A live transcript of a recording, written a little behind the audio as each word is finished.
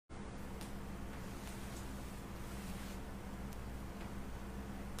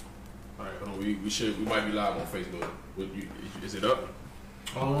we might be live on Facebook. Is it up?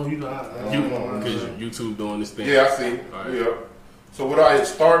 Oh, you know, because YouTube doing this thing. Yeah, I see. Right. Yeah. So would I hit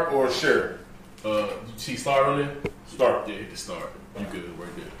start or share? You see start on there? Start. Yeah, hit the start. You good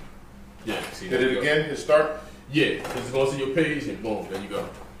right there. Yeah. See, hit it again. Hit start. Yeah, because it goes to your page and boom, there you go.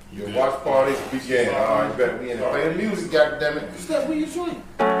 Your watch parties begin. All right, better be in there. Play the music, goddammit. Is that where you joint?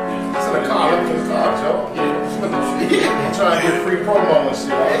 It's in the car. Look in the car, Joe. Yeah. I'm trying to get free promo and shit.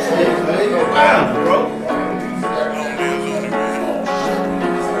 Wow, bro.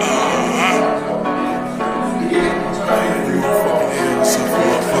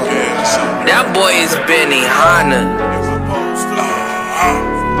 That boy is Benny Hanna.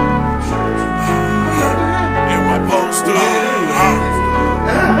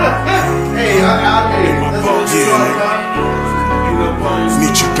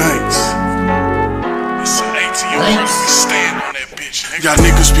 Nietzsche Banks. It's an ATM. Stand on that bitch. Y'all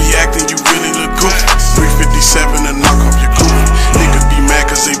niggas be acting, you really look goofy. 357 to knock off your goofy. Niggas be mad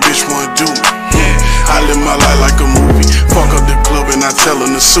cause they bitch wanna do me. I live my life like a movie. Fuck up the club and I tell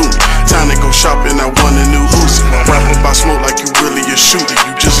them to sue me. Time to go shopping, I want a new Uzi. Rap about smoke like you really a shooter.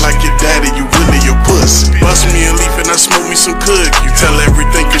 You just like your daddy, you really a pussy. Bust me a leaf and I smoke me some cook. You tell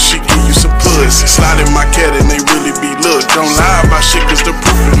everything cause she give you some pussy. Slide in my cat and they really be look. Don't lie about shit cause the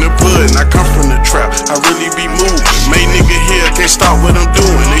proof in the pudding. I come from the trap, I really be moving. Main nigga here, can't stop what I'm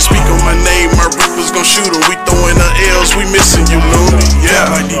doing. They speak on my name, my rippers gon' shoot 'em. We throwing the L's, we missing you, loony.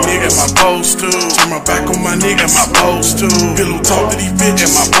 Yeah, like these niggas, my post too. Turn my back on my nigga, my post too. Pillow talk to these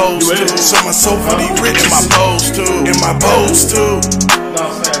bitches, my post too. Sell my soul for these rich, my post too. In my post too.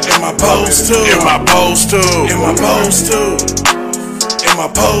 In my post too. In my post too. In my post too. In my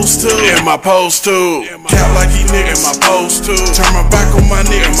post too. In my post too. Cap like these niggas, my post too. Turn my back on my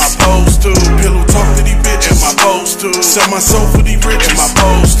nigga, my post too. Pillow talk to these bitches, my post too. Sell my soul for these rich, my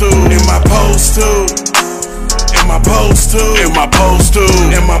post too. In my post too. In my post too. In my post too.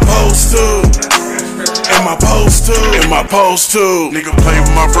 In my post too. In my post too. In my post too. Nigga play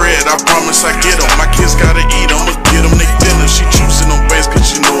with my bread, I promise I get 'em. My kids gotta eat, I'ma get 'em they dinner. She choosing them banks cause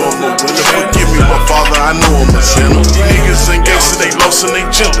she know I'm a winner. Forgive me, my father, I know I'm a sinner. These niggas ain't gangster, they lost and they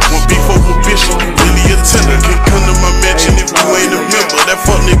gentle. When beef over bitch, you really a tender. Can't come to my mansion if you ain't a member. That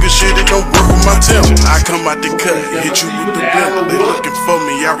fuck nigga shit, it don't work with my temper. I come out the cut, hit you with the blender. They looking for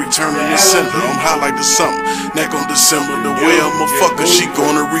me, I return in December. I'm high like the summer, neck on December. The way I'm a fucker, she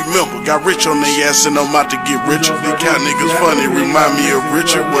gonna remember. Got rich on they ass and I'm out to get richer. They count niggas funny, remind me of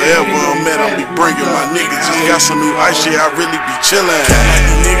Richard. Wherever I'm at, I'll be bringing my niggas. Just got some new ice, yeah, I really be chillin'. Count like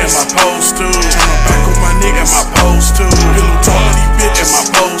these niggas, my post too. Turn my back on my nigga, my post too. Pillow talk to these bitches, my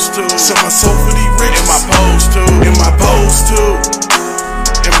post too. Sell my soul for these rich, my post too. In my post too.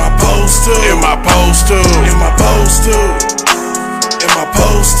 In my post too. In my post too. In my post too. In my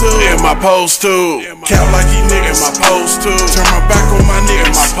post too. In my post too. Count like these niggas, my post too. Turn my back on my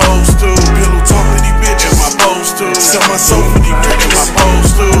nigga, my post too. Pillow talk to these bitches, my post too. Sell my soul for these rich, my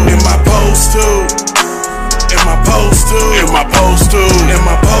post too. In my post too. In my post too. In my post too. In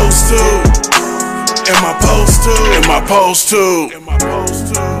my post too. In my post too. In my post too. In my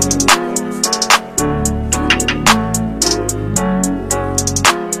post too.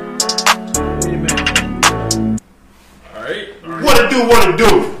 What it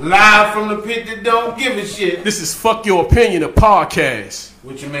do? Live from the pit that don't give a shit. This is Fuck Your Opinion, a podcast.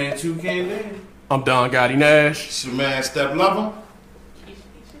 With your man 2K Dan. I'm Don Gotti Nash. It's your man Step Lover.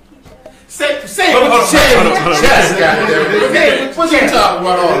 Say it with your chest. What you talking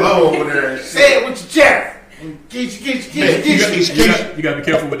about all low over there? Say it with your chest. You gotta be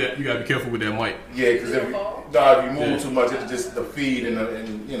careful with that. You gotta be careful with that mic. Yeah, because if you move too much, it's just the feed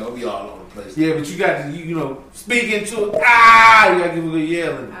and you know, be all over the place. Yeah, but you got to, you know, speak into it. You gotta give a little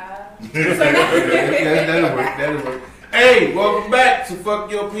yelling. That'll work. Hey, welcome back to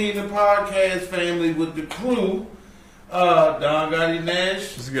Fuck Your Opinion podcast family with the crew. Don Gotti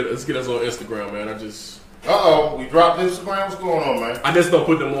Nash. Let's get us on Instagram, man. We dropped Instagram. What's going on, man? I just don't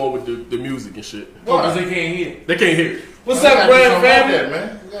put them on with the music and shit. Because they can't hear. They can't hear. What's up, Brand family? That,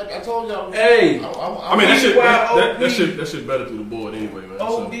 man. I told y'all. Hey, I mean that shit better through the board anyway, man.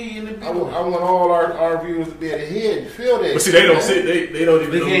 OD in the I want all our viewers to be able to hear and feel that. But see, they don't see. They don't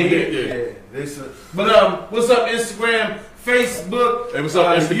even. They can't hear. Yeah. But what's up, Instagram? Facebook. Hey, what's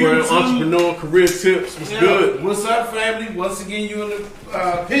up, Instagram? YouTube. Entrepreneur Career Tips. What's good? What's up, family? Once again, you in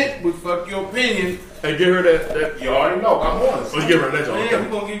the pit with Fuck Your Opinion. Hey, give her that. You already know. I'm on it. Let's give her that. Yeah, we're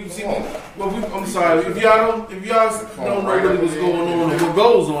gonna give you some. Well, I'm sorry if y'all don't know really what's going on and what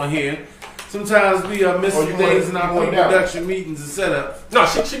goes on here. Sometimes we are missing things in our production meetings and setups. No,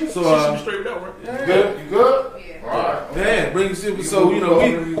 she can be straight out, right? Yeah. You good? Yeah. All right. Yeah. Yeah, bring shit. So, you know,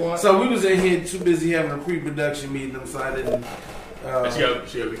 whatever you want. so we was in here too busy having a pre-production meeting. So I didn't. And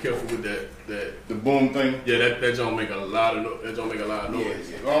she gotta be careful with that. The boom thing. Yeah, that don't make a lot of noise.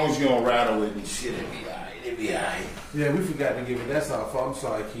 Yeah. As long as you don't rattle it and shit, it'll be alright. It'll be alright. Yeah, we forgot to give it. That's our fault. I'm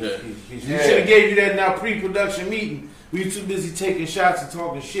sorry, Keith. Yeah. We should have gave you that in our pre-production meeting. We were too busy taking shots and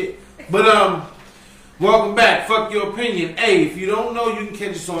talking shit. But welcome back. Fuck your opinion. Hey, if you don't know, you can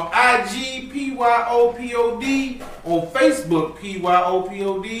catch us on IG PYOPOD, on Facebook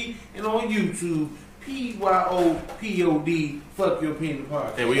PYOPOD, and on YouTube PYOPOD. Fuck your opinion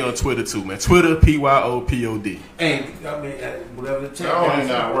podcast. And we on Twitter too, man. Twitter PYOPOD. Hey, I mean, whatever the tech. I don't even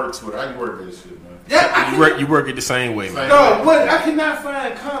know how to work Twitter. I can work this shit, man. Yeah, You work it the same way, man. no, what? I cannot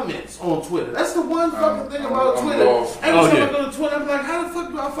find comments on Twitter. That's the one fucking thing about Twitter. Every time I go to Twitter, I'm like, how the fuck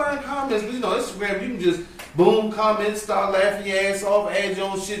do I find comments? But you know, Instagram, you can just boom, comment, start laughing your ass off, add your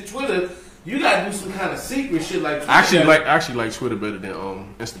own shit. Twitter, you gotta do some kind of secret shit like Twitter. I actually like Twitter better than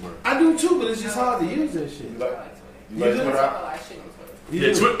Instagram. I do too, but it's just hard to use that shit. You like You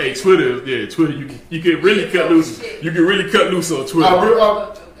do? Twitter? Yeah, Twitter. You can really cut loose. You can really cut loose on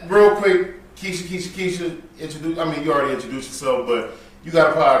Twitter. Real quick, Keisha, introduce. I mean, you already introduced yourself, but you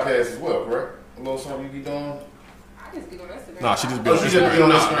got a podcast as well, correct? A little something you be doing. I just be on Instagram. Nah, she just be Oh, on she just be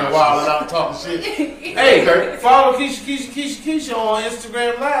on Instagram wilding out and talking shit. Hey, follow Keisha on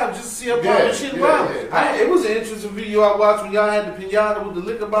Instagram Live just to see her popping shit wild. It was an interesting video I watched when y'all had the pinata with the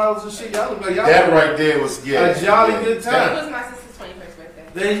liquor bottles and shit. Y'all look like y'all That right there was a jolly good It time. was my sister's 21st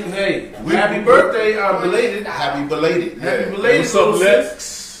birthday. Happy birthday, belated. Happy belated. Happy belated. What's up, little Lex?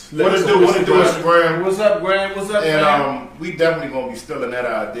 sis. What it do, Instagram? What's up, Graham? What's up, And man? we definitely gonna be stealing that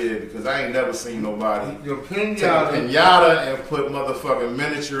idea because I ain't never seen nobody Your take a pinata. pinata and put motherfucking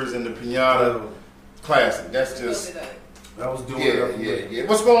miniatures in the pinata. Classic. That's just I was doing it. yeah.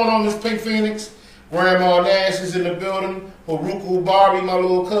 What's going on, Miss Pink Phoenix? Grandma Nash is in the building. Haruku Barbie, my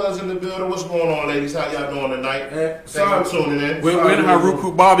little cousin, in the building. What's going on, ladies? How y'all doing tonight? Thanks for tuning in. When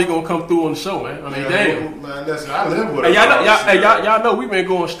Haruku Bobby gonna come through on the show, man? I mean, damn. Man, listen, I live with Hey, her. y'all know we've been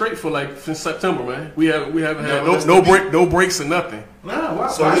going straight for like since September, man. We haven't had No, no breaks or nothing. Nah, why?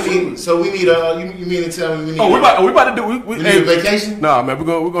 So we need you mean to tell me we need Oh, we about to do we need a vacation? Nah, man,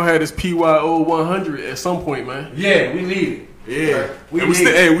 we're gonna have this PYO 100 at some point, man. Yeah, we need it. Yeah,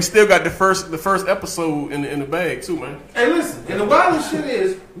 we still got the first episode in the bag too, man. Hey, listen, and the wildest shit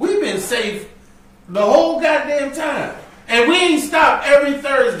is we've been safe the whole goddamn time, and we ain't stopped every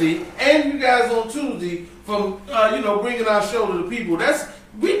Thursday and you guys on Tuesday from bringing our show to the people.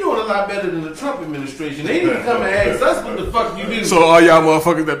 We doing a lot better than the Trump administration. They didn't come and ask us what the fuck you do. So all y'all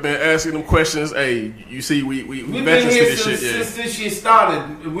motherfuckers that been asking them questions, hey, you see, we We've veterans been to here this shit, yeah. since this shit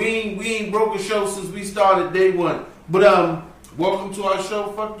started. We ain't broke a show since we started day one. But welcome to our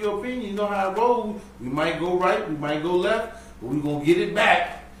show. Fuck your opinion. You know how I roll. We might go right, we might go left, but we gonna get it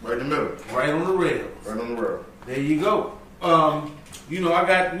back Right in the middle. right on the rails. Right on the road. There you go. We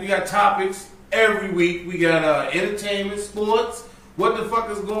got topics every week. We got entertainment, sports. What the fuck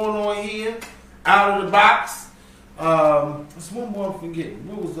is going on here? Out of the box. There's one more I'm forgetting.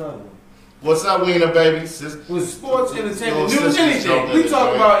 What was the other one? What's up, Wiener baby? Was sports, entertainment, Little news, sister anything. jumped We in talk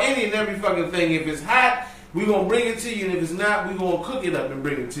the about any and every fucking thing. If it's hot, we gonna bring it to you, and if it's not, we gonna cook it up and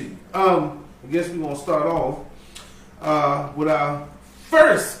bring it to you. I guess we gonna start off with our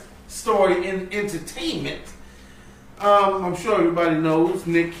first story in entertainment. I'm sure everybody knows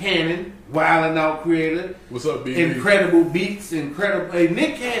Nick Cannon, Wild 'N Out creator. What's up, BB? Incredible beats, Hey,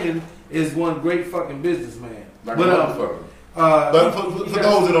 Nick Cannon is one great fucking businessman. Like a motherfucker. But for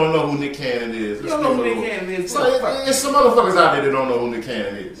those that don't know who Nick Cannon is, you don't know who Nick Cannon is. So there's some motherfuckers out there that don't know who Nick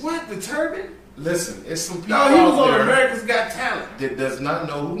Cannon is. What, the turban? Listen, it's some people No, he was out on there America's Got Talent. that does not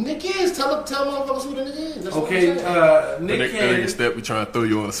know who Nick is. Tell motherfuckers who the Nick is. That's Okay, what I'm saying. Nick Cannon. Step, we trying to throw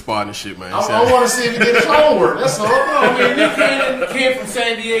you on the spot and shit, man. I want to see if he did his homework. That's all. I mean, Nick Cannon came from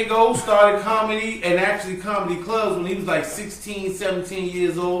San Diego, started comedy and actually comedy clubs when he was like 16, 17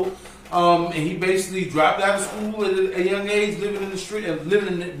 years old. And he basically dropped out of school at a young age, living in the street,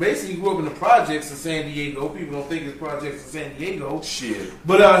 basically grew up in the projects in San Diego. People don't think it's projects in San Diego. Shit.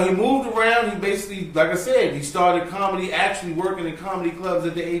 But he moved around. He basically, like I said, he started comedy, actually working in comedy clubs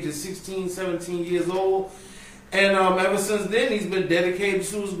at the age of 16, 17 years old. And ever since then, he's been dedicated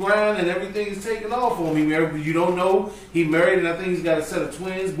to his grind, and everything is taken off for him. You don't know, he married, and I think he's got a set of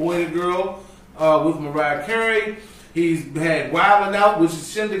twins, boy and girl, with Mariah Carey. He's had Wild 'N Out, which is a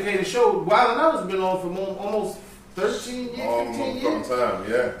syndicated show. Wild 'N Out has been on for almost 13 years, 15 years. Time,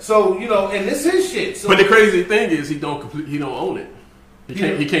 yeah. So, and this is his shit. So, But the crazy thing is he don't own it.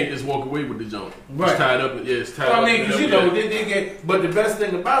 He can't just walk away with the jump. Right. It's tied up. Yeah, it's tied up. I mean, because they get. But the best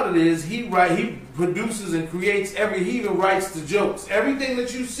thing about it is he produces and creates he even writes the jokes. Everything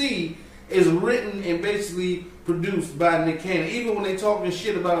that you see is written and basically produced by Nick Cannon. Even when they talking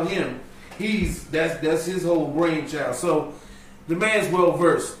shit about him, that's his whole brainchild. So the man's well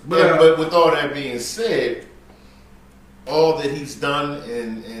versed. But with all that being said, all that he's done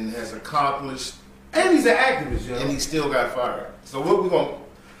and has accomplished. And he's an activist, yo. And he still got fired. So what we gonna?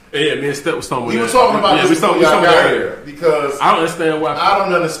 Yeah, me and Steph was talking about that. We were talking about this before y'all got here because I don't understand why. I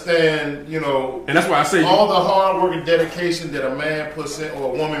don't understand, and that's why I say all the hard work and dedication that a man puts in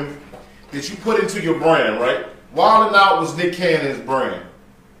or a woman that you put into your brand, right? Wild 'N Out was Nick Cannon's brand.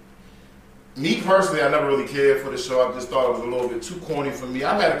 Me personally, I never really cared for the show. I just thought it was a little bit too corny for me.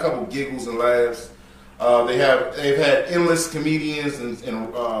 I've had a couple giggles and laughs. They've had endless comedians and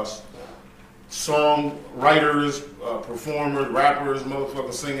songwriters, performers, rappers,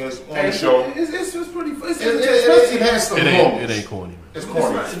 motherfucking singers on the show. It's pretty fun. It has some moments. It ain't corny, man. It's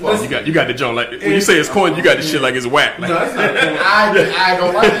corny. You got the joke like when you say it's corny, you got the shit like it's whack. Like, no, it's not corny. I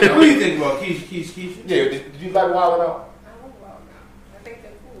don't like it. What do you think about Keisha? Yeah, did you like Wild 'N Out? I love Wild 'N Out. I think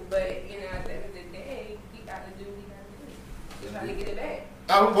they're cool, but at the end of the day, he got to do what he got to do. He's trying to get it back.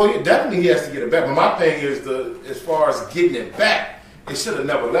 Well, yeah, definitely he has to get it back. But my thing is as far as getting it back, it should have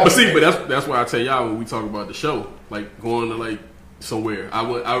never left. But see, that's why I tell y'all when we talk about the show, like going to like somewhere,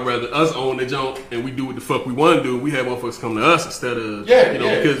 I'd rather us own the jump and we do what the fuck we want to do. We have motherfuckers come to us instead of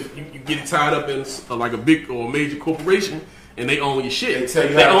because you get it tied up in like a big or a major corporation. And they own your shit. They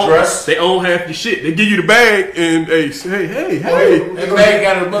tell you how to dress. They own half your shit. They give you the bag and hey. That bag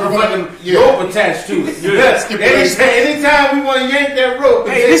got a motherfucking rope attached to it. Anytime we want to yank that rope.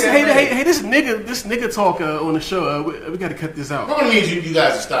 This nigga talk on the show. We got to cut this out. We're gonna need you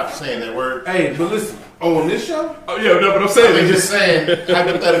guys to stop saying that word. Hey, but listen. On this show? Oh yeah, no, but I'm saying just saying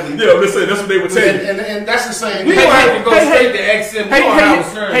hypothetically. Yeah, I'm just saying that's what they would tell you. And that's the same. We gonna have to go straight to XM.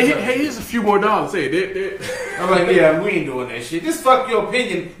 Hey, here's a few more dollars. Hey, I'm like, yeah, we ain't doing that shit. Just fuck your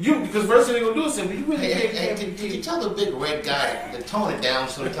opinion. Because first thing they gonna do is simply, you really can you tell the big red guy to tone it down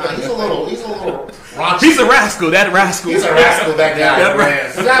sometimes? He's a little raunchy. He's a rascal. That rascal. He's a rascal. That guy.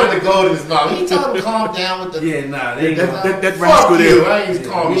 The guy with the gold in his mouth. He tell him to calm down with the. Yeah, nah, they ain't that rascal there. I ain't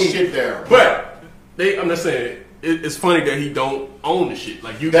calm his shit down. But. I'm not saying it's funny that he don't own the shit.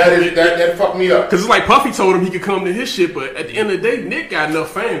 Like that fucked me up. Because it's like Puffy told him he could come to his shit, but at the end of the day, Nick got enough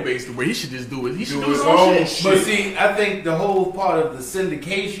fan base to where he should just do it. He should do his own shit. But see, I think the whole part of the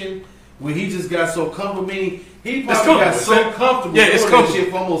syndication, when he just got so comfortable, meaning he probably got so comfortable doing that shit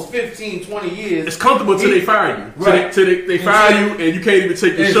for almost 15, 20 years. It's comfortable till they fire you. Right. Till they fire you and you can't even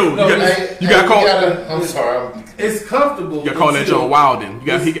take the show. You got called. I'm sorry. It's comfortable. You got to call that John Wildin.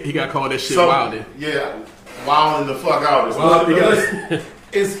 He got to call that shit Wildin. Yeah, wilding the fuck out.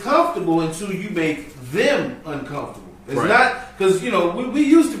 It's comfortable until you make them uncomfortable. It's not because we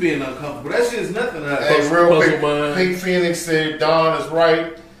used to being uncomfortable. That shit is nothing to us. Hey, real quick, Pink Phoenix said Don is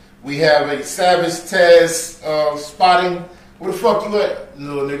right. We have a Savage Taz spotting. Where the fuck you at,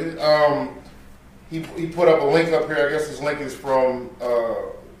 little nigga? He put up a link up here. I guess this link is from.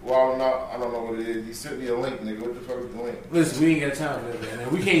 Well, I don't know what it is. He sent me a link, nigga. What the fuck is the link? Listen, we ain't got time for that,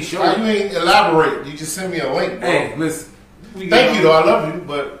 man. We can't show you. You ain't elaborate. You just sent me a link, bro. Hey, listen. Thank you, though. I love you,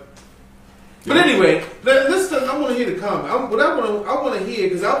 but anyway, listen. I want to hear the comment. I want to hear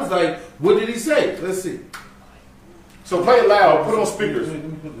because I was like, what did he say? Let's see. So play it loud. Put it on speakers.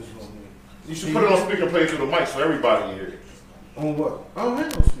 You should put it on speaker and play it through the mic so everybody can hear it. On what? I don't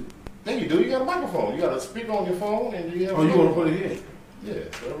have no speaker. Then you do. You got a microphone. You got a speaker on your phone, and you have. Oh, you want to put it here? Yeah,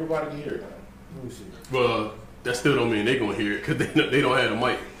 so everybody can hear it. Let me see. Well, that still don't mean they gonna hear it because they don't have the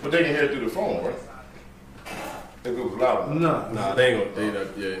mic. But they can hear it through the phone, right? If it was loud enough. Nah, they ain't gonna.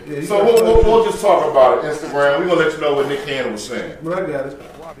 Yeah. So we'll just talk about it. Instagram. We're gonna let you know what Nick Cannon was saying. But I got it.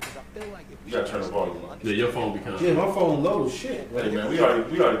 You gotta turn the volume on. Yeah, your phone becomes. Yeah, my phone low as shit. Hey man, we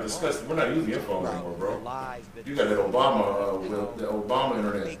already discussed it. We're not using your phone anymore, bro. You got that Obama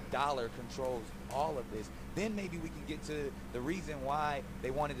internet. Big dollar controls all of this. Then maybe we can get to the reason why they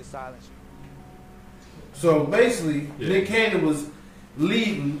wanted to silence you. So basically, Nick Cannon was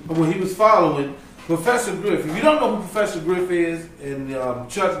leading, when he was following Professor Griff. If you don't know who Professor Griff is, and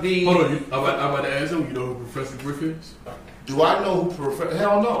Chuck D. Hold on, I'm about to ask him. You know who Professor Griff is? Do I know who Professor?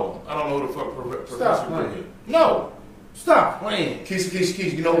 Hell no, I don't know who the fuck Professor Griff is. No. Stop playing.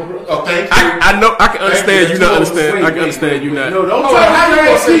 Keisha, you know who? Oh, thank you. I know. I can understand you not understand. I can understand you not. No, don't try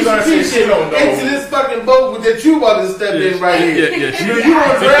to drag Keisha into this fucking boat that you about to step in right here. You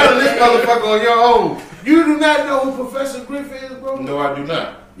want to drown this motherfucker on your own. You do not know who Professor Griff is, bro? No, I do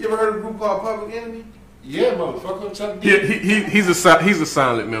not. You ever heard of a group called Public Enemy? Yeah, motherfucker, Chuck D. He's a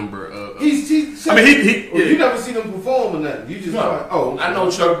silent member. You never seen him perform or nothing. You just I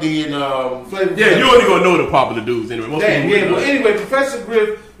know Chuck D and Flavor. Yeah, you only gonna know the popular dudes anyway. Well, anyway, Professor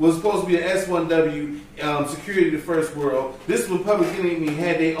Griff was supposed to be an S1W security of the first world. This was Public Enemy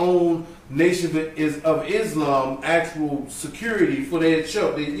had their own Nation of Islam actual security for their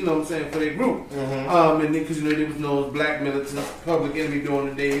show. You know what I'm saying, for their group. Mm-hmm. And because they was known as black militants, Public Enemy during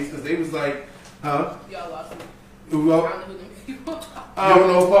the days because they was like. Huh? Y'all lost me. Well,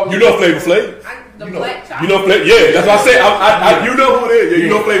 you know Flavor Flav? The black child. You know Flavor? Yeah, that's what I said. You know who it is. Yeah, you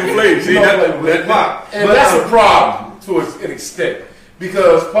know Flavor Flav. See, that's a problem to an extent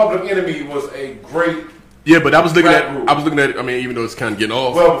because Public Enemy was a great. Yeah, but I was looking at. I mean, even though it's kind of getting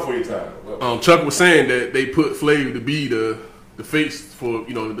off. Well before your time. Chuck was saying that they put Flav to be the face for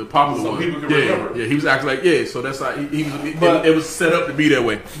the popular one. People can remember. Yeah, he was acting like so that's how he was. It was set up to be that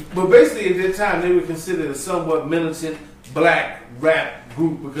way. But basically, at that time, they were considered a somewhat militant black rap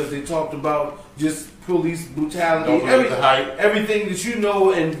group because they talked about just police brutality, everything that you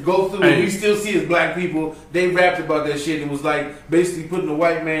know and go through. And we still see as black people. They rapped about that shit and was like basically putting the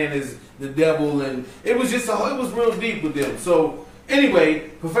white man as the devil, and it was just it was real deep with them. So anyway,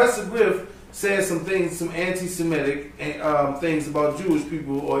 Professor Griff said some things, some anti-Semitic things about Jewish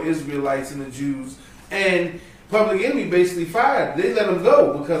people or Israelites and the Jews, and Public Enemy basically fired. They let him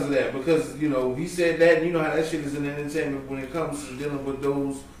go because of that. Because he said that, and you know how that shit is in entertainment when it comes to dealing with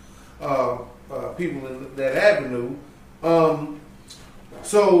those people in that avenue.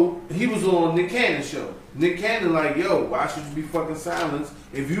 So he was on Nick Cannon show. Nick Cannon like, yo, why should you be fucking silenced?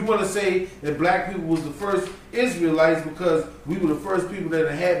 If you want to say that black people was the first Israelites because we were the first people that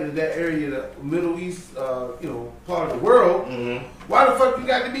inhabited that area, the Middle East, part of the world, why the fuck you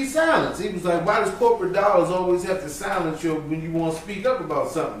got to be silenced? He was like, why does corporate dollars always have to silence you when you want to speak up about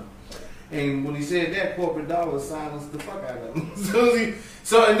something? And when he said that, corporate dollars silenced the fuck out of him.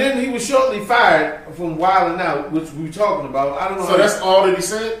 And then he was shortly fired from Wild 'N Out, which we were talking about. I don't know. So that's all that he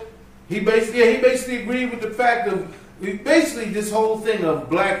said? He basically agreed with the fact of this whole thing of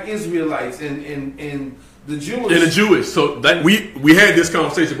black Israelites and the Jewish. And the Jewish. So that we had this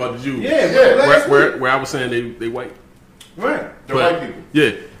conversation about the Jews. Yeah. Where I was saying they white. Right. They're white people.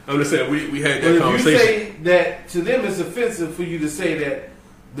 Yeah. I'm just saying we had that conversation. If you say that to them, it's offensive for you to say that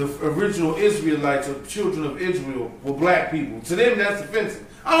the original Israelites or children of Israel were black people. To them, that's offensive.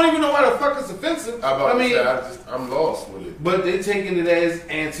 I don't even know why the fuck it's offensive. I'm lost with it. But they're taking it as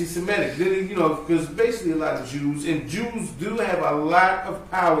anti-Semitic. Because basically a lot of Jews, and Jews do have a lot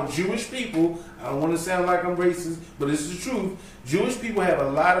of power. Jewish people, I don't want to sound like I'm racist, but it's the truth. Jewish people have a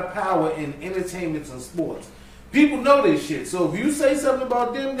lot of power in entertainment and sports. People know this shit. So if you say something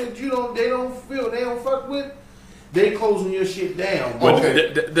about them that they don't fuck with, they closing your shit down.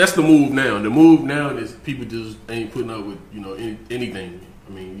 But that's the move now. The move now is people just ain't putting up with anything.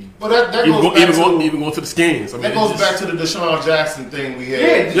 I mean, but that goes even going to the skins. I mean, that goes back to the Deshaun Jackson thing we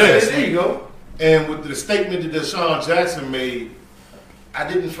had. Yeah, there you go. And with the statement that Deshaun Jackson made,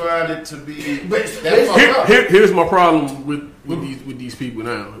 I didn't find it to be that fucked up. Here's my problem with these people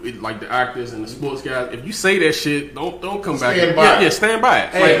now, like the actors and the sports guys. If you say that shit, don't come back. Stand by it. Yeah, stand by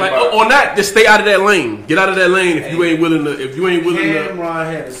it. Or not, just stay out of that lane. Get out of that lane if you ain't willing to. Cameron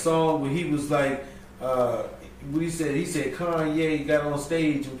had a song where he was like, what he said Kanye got on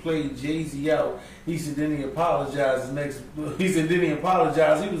stage and played Jay-Z out. He said then he apologized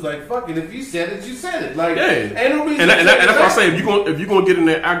He was like, fuck it, if you said it, you said it. Like, ain't no reason. And that's what I say. If you're gonna get in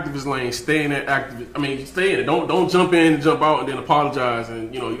that activist lane, stay in that activist. I mean, stay in it. Don't jump in and jump out and then apologize.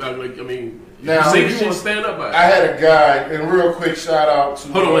 And you say the shit, stand up by it. I had a guy, and real quick shout out to.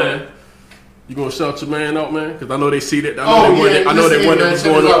 Hold on, man. You gonna shout your man out, man? Because I know they see that. I know they wonder what's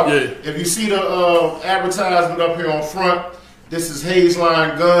going on. Yeah. If you see the advertisement up here on front, this is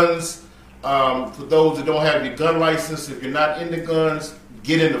Hazeline Guns. For those that don't have your gun license, if you're not into guns,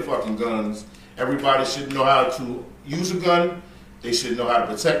 get into fucking guns. Everybody should know how to use a gun. They should know how to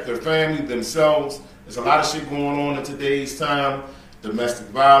protect their family, themselves. There's a lot of shit going on in today's time. Domestic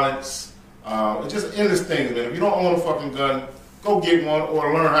violence. Just endless things, man. If you don't own a fucking gun, go get one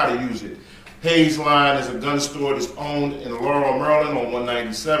or learn how to use it. Hazeline is a gun store that's owned in Laurel, Maryland on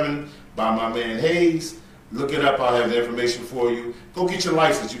 197 by my man Hayes. Look it up. I'll have the information for you. Go get your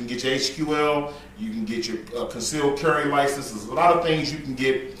license. You can get your HQL. You can get your concealed carry license. There's a lot of things you can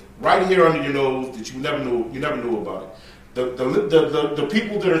get right here under your nose that you never knew about it. The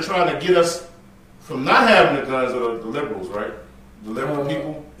people that are trying to get us from not having the guns are the liberals, right? The liberal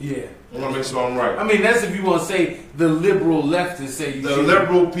people. Yeah. I want to make sure I'm right. I mean, that's if you want to say the liberal leftists say you the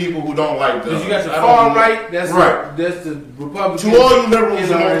liberal people who don't like guns. You got the far right. That's right. That's the Republicans. To all you liberals who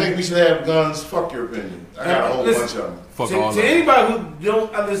don't think we should have guns, fuck your opinion. I got a whole bunch of them. Fuck all to anybody who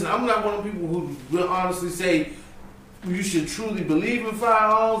don't listen, I'm not one of the people who will honestly say you should truly believe in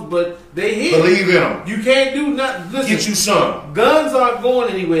firearms, but they hit. Believe in them. You can't do nothing. Listen, get you some. Guns aren't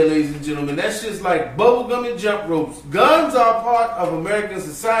going anywhere, ladies and gentlemen. That's just like bubblegum and jump ropes. Guns are part of American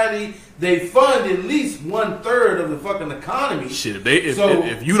society. They fund at least 1/3 of the fucking economy. Shit,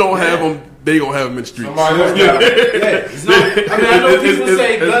 if you don't have them, they gonna have them in the streets. Somebody else got them. I know people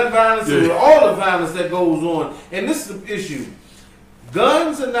say gun violence is all the violence that goes on, and this is the issue.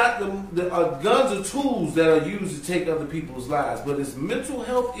 Guns are not guns are tools that are used to take other people's lives, but it's mental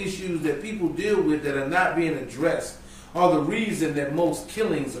health issues that people deal with that are not being addressed are the reason that most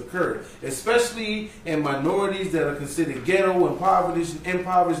killings occur, especially in minorities that are considered ghetto and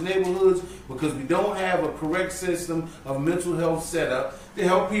impoverished neighborhoods, because we don't have a correct system of mental health set up to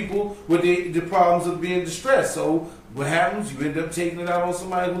help people with the problems of being distressed. So what happens? You end up taking it out on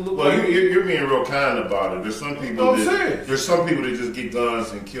somebody who looks like you're being real kind about it. There's some people that just get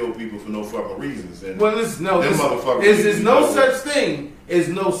guns and kill people for no fucking reasons. And there's no such thing as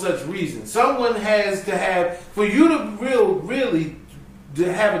no such reason. Someone has to have, for you to really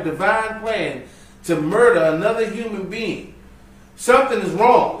to have a divine plan to murder another human being. Something is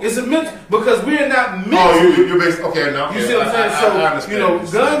wrong. It's a mental, because we're not meant. Oh, you're basically okay. Now you see what I'm saying? I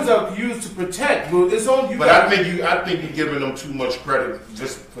understand. Guns are used to protect, but it's on you. But I think you're giving them too much credit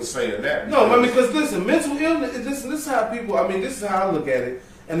just for saying that. No, I mean, because listen, mental illness. This is how people. I mean, this is how I look at it.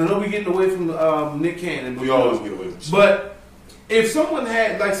 And I know we're getting away from Nick Cannon. We always get away from shit. But if someone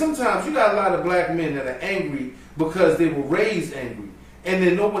had, like, sometimes you got a lot of black men that are angry because they were raised angry. And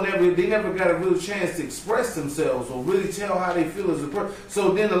then they never got a real chance to express themselves or really tell how they feel as a person. So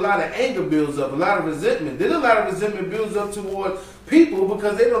then a lot of anger builds up, a lot of resentment. Then a lot of resentment builds up toward people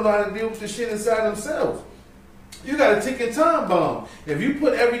because they don't know how to deal with the shit inside themselves. You got a ticking time bomb. If you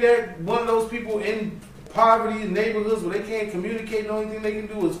put one of those people in poverty in neighborhoods where they can't communicate, the only thing they can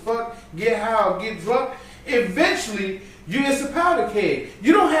do is fuck, get high, or get drunk, eventually it's a powder keg.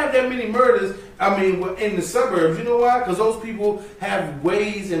 You don't have that many murders, in the suburbs. You know why? Because those people have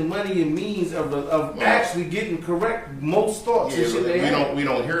ways and money and means of actually getting correct most thoughts and shit they have. We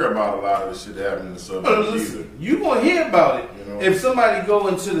don't hear about a lot of the shit that happen in the suburbs either. You gonna hear about it if somebody go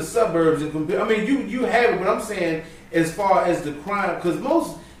into the suburbs and compare. I mean, you have it, but I'm saying as far as the crime, because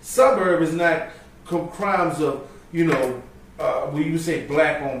most suburb is not crimes of when you say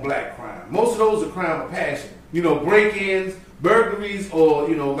black on black crime. Most of those are crime of passion. Break-ins, burglaries, or,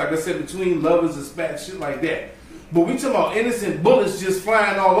 like I said, between lovers and spats, shit like that. But we talking about innocent bullets just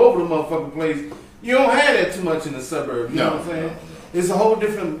flying all over the motherfucking place. You don't have that too much in the suburbs. You know what I'm saying? It's a whole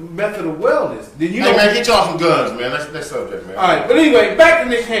different method of wellness. Hey, man, get y'all some guns, man. That's subject, man. All right, but anyway, back to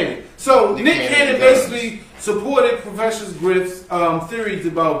Nick Cannon. So Nick Cannon basically supported Professor Griff's theories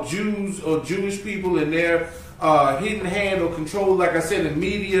about Jews or Jewish people and their hidden hand or control, like I said, in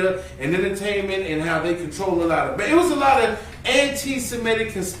media and entertainment, and how they control a lot of. It was a lot of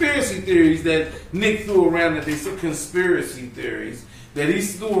anti-Semitic conspiracy theories that Nick threw around. That they said conspiracy theories that he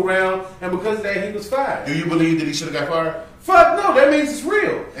threw around, and because of that, he was fired. Do you believe that he should have got fired? Fuck no, that means it's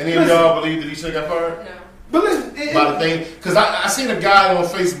real. Any of y'all believe that he should have got fired? No. But listen, about the thing, because I seen a guy on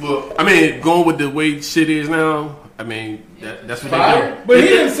Facebook. Going with the way shit is now. That's what they do. But he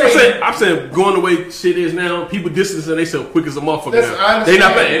didn't say. I'm saying going the way shit is now. People distancing themselves quick as a motherfucker. Now. They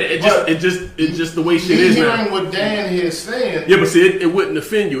not bad. It's just the way shit is now. Hearing what Dan here is saying. Yeah, but see, it wouldn't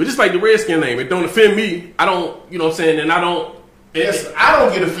offend you. It's just like the Redskin name. It don't offend me. I don't. You know what I'm saying? And I don't. I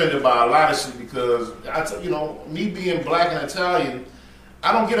don't get offended by a lot of shit because me being black and Italian,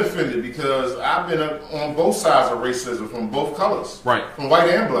 I don't get offended because I've been on both sides of racism from both colors, right? From white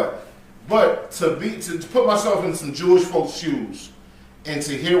and black. But to put myself in some Jewish folks' shoes and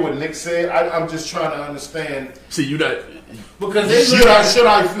to hear what Nick said, I'm just trying to understand. See, you not because should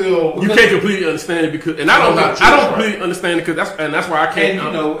I feel you can't completely understand it because, and I don't completely understand it because that's why I can't.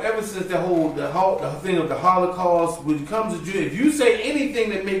 And ever since the thing of the Holocaust, when it comes to Jew, if you say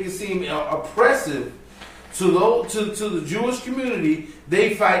anything that makes it seem oppressive to the Jewish community,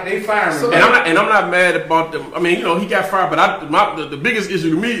 they fire him. And I'm not mad about them. He got fired, but the biggest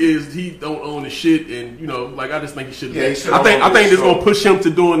issue to me is he don't own the shit, and I just think he should. Yeah, I think this gonna push him to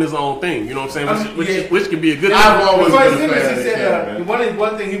doing his own thing. You know what I'm saying? Which can be a good. I've always been a fan of said,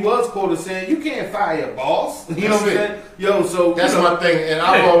 one thing he was quoted saying, "You can't fire a boss." You know what I'm saying? So that's my thing, and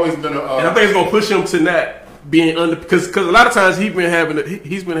I've always been. And I think it's gonna push him to that. being under because a lot of times he's been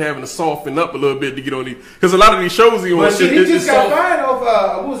having to soften up a little bit to get on these because a lot of these shows he on. But he just got fired off.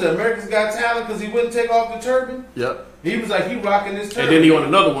 What was it? America's Got Talent because he wouldn't take off the turban. Yep. He was like he rocking this turban. And then he on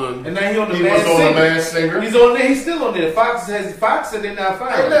another one. And now he on the He Masked was on Singer. the Masked Singer. He's on there. He's still on there. Fox said they're not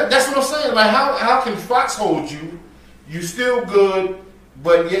fired. Hey, that's what I'm saying. Like how can Fox hold you? You still good,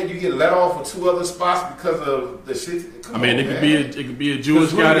 but yet you get let off for 2 other spots because of the shit. Come on, it could be a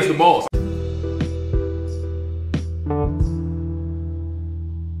Jewish guy that's the boss.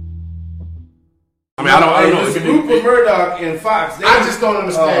 I mean, I don't know. It's Rupert Murdoch and Fox. I just don't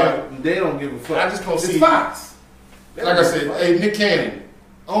understand. They don't give a fuck. I just don't see it's Fox. Like I said, hey, Nick Cannon,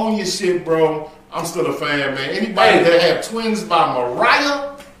 own your shit, bro. I'm still a fan, man. Anybody that have Twins by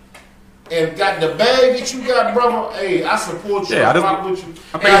Mariah and got the bag that you got, brother, hey, I support you. I rock with you.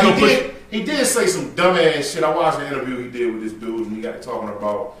 He did say some dumbass shit. I watched an interview he did with this dude, and he got to talking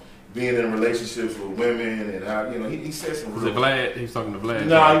about being in relationships with women and how, you know, he said some. Was it Vlad? He was talking to Vlad.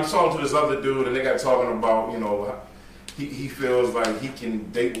 Nah, he was talking to this other dude, and they got talking about, you know, he feels like he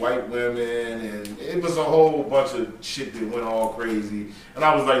can date white women, and it was a whole bunch of shit that went all crazy. And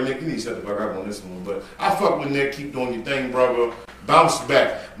I was like, Nick, you need to shut the fuck up on this one. But I fuck with Nick. Keep doing your thing, brother. Bounce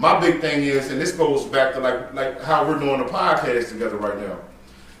back. My big thing is, and this goes back to like how we're doing the podcast together right now.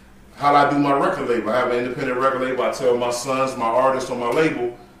 How I do my record label. I have an independent record label. I tell my sons, my artists on my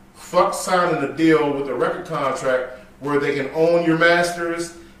label, fuck signing a deal with a record contract where they can own your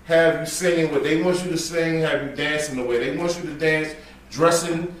masters, have you singing what they want you to sing, have you dancing the way they want you to dance,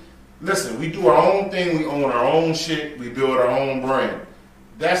 dressing. Listen, we do our own thing. We own our own shit. We build our own brand.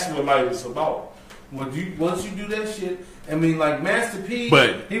 That's what life is about. Once you do that shit, I mean, like Master P,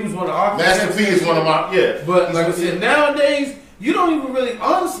 but he was one of the architects. Master P is one of my, yeah. But like I said, nowadays, you don't even really,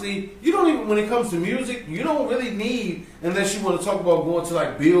 honestly, when it comes to music, you don't really need, unless you want to talk about going to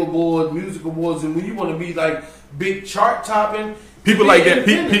like Billboard, music awards, and when you want to be like big chart topping. People like that.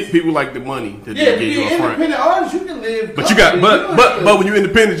 People like the money that they give you up front. Independent artist, you can live. But you got, but when you're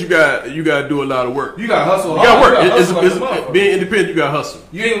independent, you got to do a lot of work. You got to hustle. You got work. Being independent, you got to hustle.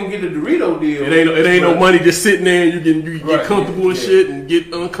 You ain't gonna get the Dorito deal. It ain't no money just sitting there. And you can get comfortable and shit and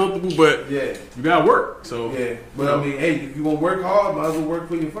get uncomfortable, but you got to work. So but I mean, hey, if you want to work hard, might as well work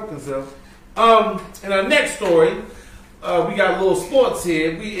for your fucking self. And our next story, we got a little sports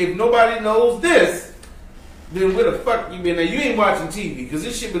here. If nobody knows this, then where the fuck you been at? You ain't watching TV because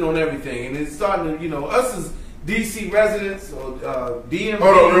this shit been on everything, and it's starting to, you know, us as DC residents or DMV.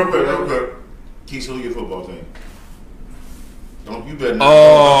 Hold on, real quick. Keisha, who your football team? Don't you better not.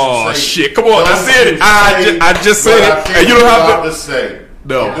 Oh shit! Come on, I said it. I just said it, and you don't have to say.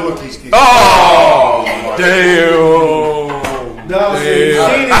 No. Do it, Keisha. Oh damn. No, I seen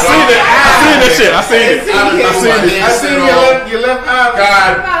that. I seen it. Your left eye.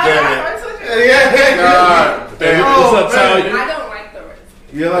 God damn it. God damn. What's up, Tyler? I don't like the rest.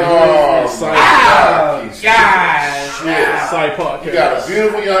 You're like, Side podcast. You got a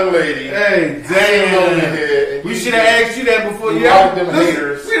beautiful young lady. Hey, damn. We should have asked you that before you out them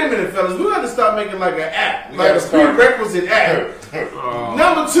haters. Wait a minute, fellas. We got to start making like an app, like a prerequisite app.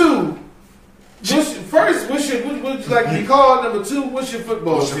 Number 2. What's like you call number 2? What's your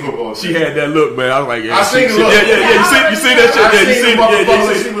football team? She had that look, man. I was like, I seen the look. You see that shit? Yeah, you seen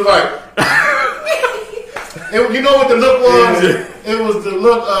it. She was like, you know what the look was? It was the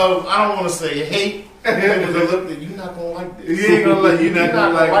look of, I don't want to say hate. It was the look that you're not gonna like this. You ain't gonna like. You're not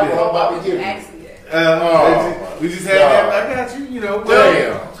gonna like what I'm about to give you. We just had that. I got you. You know.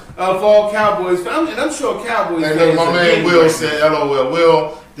 Damn. For all Cowboys, and I'm sure Cowboys. And then my man Will said, "LOL,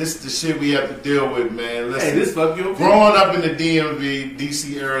 Will, this is the shit we have to deal with, man. Listen, hey, this fuck you. Growing up in the DMV,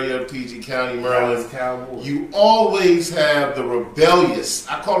 DC area, PG County, Maryland, you always have the rebellious.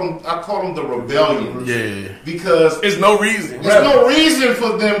 I call them the rebellion. Yeah. Because there's no reason. There's no reason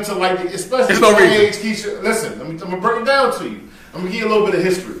for them to like it, especially at your age, Keisha. Listen, I'm gonna break it down to you. I'm gonna give you a little bit of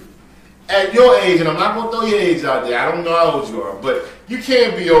history. At your age, and I'm not going to throw your age out there. I don't know how old you are, but you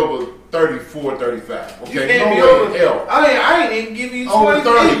can't be over 34, 35. Okay? You can't be over. I ain't even give you 28. Over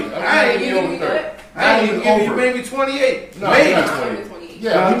 30. I ain't even give you 30. I ain't even give you maybe 28. No, maybe 28.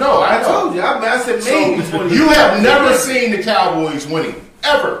 Yeah, you know. I told you. I said maybe 28. You have never seen the Cowboys winning.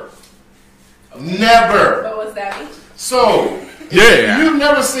 Ever. Never. But what's that mean? So, you've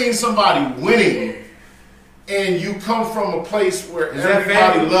never seen somebody winning, and you come from a place where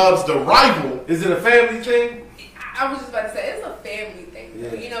everybody loves the rival. Is it a family thing? I was just about to say it's a family thing,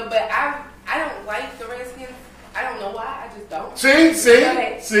 you know. But I don't like the Redskins. I don't know why. I just don't.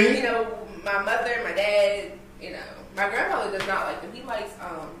 See. You know, my mother, my dad. You know, my grandfather does not like them. He likes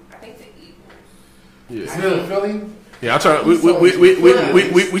I think the Eagles. Yeah. Philly. Yeah, I'm trying.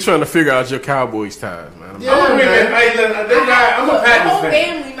 We trying to figure out your Cowboys ties, man. I'm a Packers whole fan.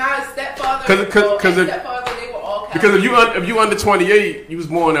 family, my stepfather, stepfather, they were all Cowboys. Because if you under 28, you was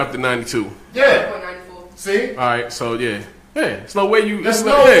born after 92. Yeah. See? All right, so yeah. Yeah, it's no way you. There's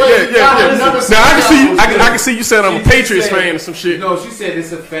no way. Now I can see you saying I'm a Patriots fan or some shit. No, she said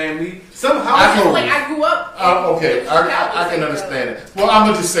it's a family. Somehow I grew up. Okay, I can understand it. Well, I'm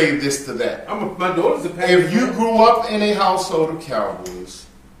gonna just say this to that. My daughter's a Patriots. If you grew up in a household of Cowboys,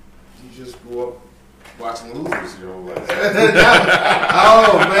 you just grew up watching losers your whole life.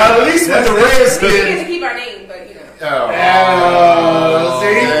 Oh man, at least with the Redskins. We get to keep our name, but you know. See,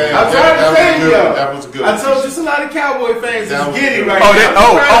 I'm trying to tell you, that was good. I told you, it's a lot of Cowboy fans that's giddy right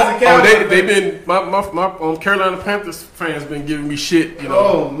now. They've been my Carolina Panthers fans been giving me shit. You know,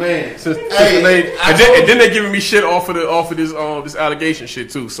 oh man, since and then they giving me shit off of this allegation shit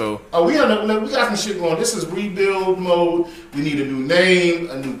too. So we got some shit going. This is rebuild mode. We need a new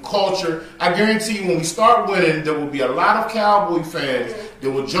name, a new culture. I guarantee you, when we start winning, there will be a lot of Cowboy fans that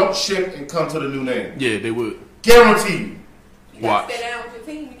will jump ship and come to the new name. Yeah, they would. Guaranteed. Watch. Stay down with your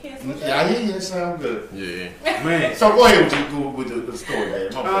team. You can't switch. Yeah, I hear you. Sound good. Yeah, man. So go ahead with the story,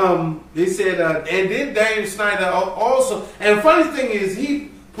 man. They said, and then Daniel Snyder also. And the funny thing is,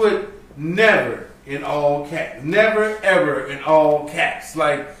 he put never in all caps. Never ever in all caps.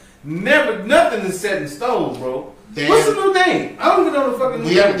 Like never. Nothing is set in stone, bro. Damn. What's the new name? I don't even know the fucking name.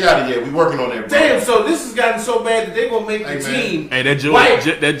 We haven't got it yet. We working on that, bro. Damn, so this has gotten so bad that they're going to make the team. Hey,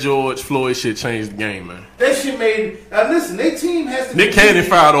 that George Floyd shit changed the game, man. That shit made... listen, their team has to... Nick Cannon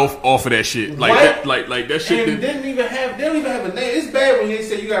fired off of that shit. Like that shit... And they don't even have a name. It's bad when they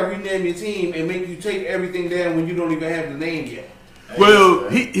say you got to rename your team and make you take everything down when you don't even have the name yet. Well,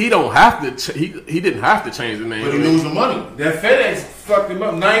 he don't have to. He didn't have to change the name. But he losing money. That FedEx fucked him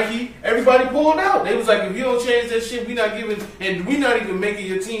up. Nike, everybody pulled out. They was like, if you don't change that shit, we not giving, and we not even making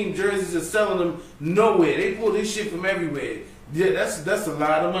your team jerseys and selling them nowhere. They pulled this shit from everywhere. Yeah, that's a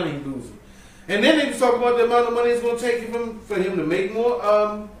lot of money losing. And then they was talking about the amount of money it's going to take for him to make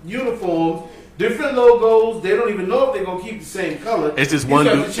more uniforms. Different logos. They don't even know if they're gonna keep the same color. It's just one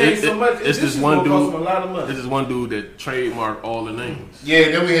dude. It's just one dude. Cost them a lot of money. It's just one dude that trademarked all the names. Yeah,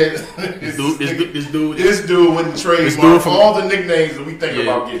 then we had this dude with the trademark all the nicknames that we think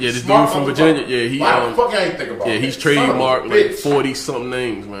about getting. Yeah, this dude from Virginia. Yeah, he. Why the fuck I ain't think about? Yeah, he's trademarked like 40 something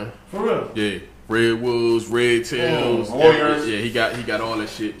names, man. For real. Yeah, Red Wolves, Red Tails, Warriors. Yeah, he got all that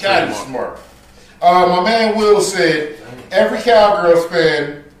shit. God is smart. My man Will said every Cowgirls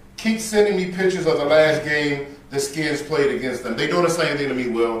fan. Keep sending me pictures of the last game the Skins played against them. They doing the same thing to me,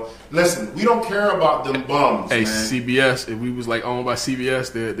 Will. Listen, we don't care about them bums, hey, man. CBS, if we was like owned by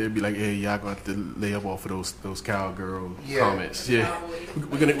CBS, they'd be like, hey, y'all gonna have to lay up off of those cowgirl comments. Yeah.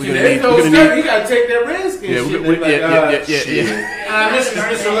 We're gonna need. You gotta take that Redskins shit. Yeah.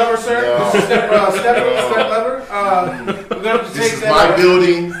 Mr. Lover, sir. Step Lover. We're gonna take this is my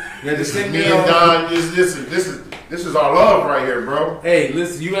building. This is me and Don. This is our love right here, bro. Hey,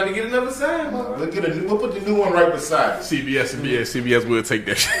 listen, you got to get another sign, bro. We'll put the new one right beside it. CBS and CBS will take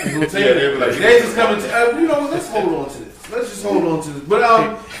that shit. They'll like, they just coming to, let's hold on to this. Let's just hold on to this.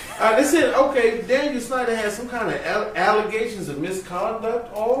 But they said, okay, Daniel Snyder has some kind of allegations of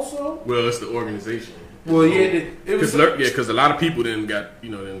misconduct also. Well, it's the organization. Well, yeah, because a lot of people then got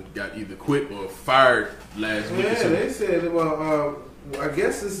either quit or fired last week. Yeah, they said, well, I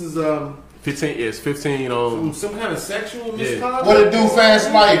guess this is 15. Yes, 15. Some kind of sexual misconduct. What it do?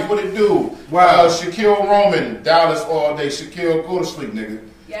 Fast Life. What it do? Wow. Shaquille Roman, Dallas all day. Shaquille, go to sleep, nigga.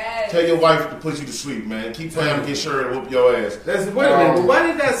 Yes. Tell your wife to put you to sleep, man. Keep playing to get sure to whoop your ass. Wait a minute. But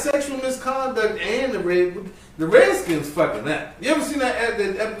why they got sexual misconduct and the Redskins fucking that? You ever seen that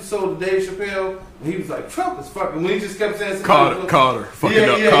episode of Dave Chappelle when he was like, Trump is fucking, when he just kept saying Carter fucking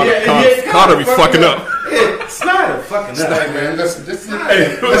up. Carter be fucking up. Yeah, Snyder fucking up. Man, listen, this is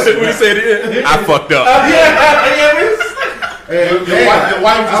what he said. I fucked up.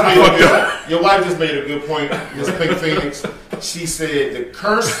 Your wife just made a good point, Miss Pink Phoenix. She said the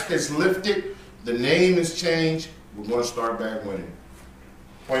curse is lifted, the name is changed, we're going to start back winning.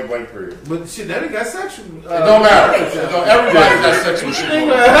 Point blank period. But shit, that ain't got sexual. It don't matter. Everybody got sexual shit.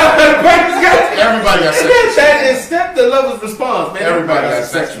 Everybody got sexual shit. That is step the lover's response, man. Everybody got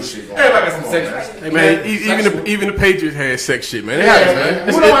sexual shit. Everybody got some sexual shit. Hey, man, even the Patriots had sex shit, man. Man.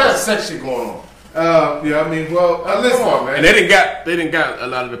 We don't have sex shit going on. Yeah, I mean, well, listen, man. And they didn't got a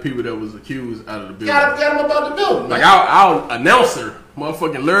lot of the people that was accused out of the building. Got them about the building. Like our announcer,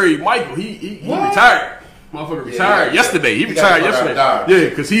 motherfucking Larry Michael, he retired. Motherfucker retired yesterday. He retired yesterday. Yeah,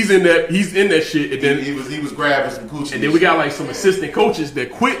 because he's in that shit. And then he was grabbing some coochie. And then we got like some assistant coaches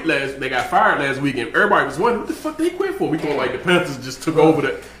that quit they got fired last week, and everybody was wondering what the fuck they quit for. We thought like the Panthers just took over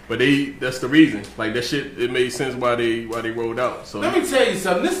that, but that's the reason. Like that shit, it made sense why they rolled out. So let me tell you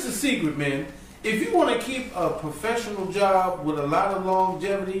something. This is the secret, man. If you want to keep a professional job with a lot of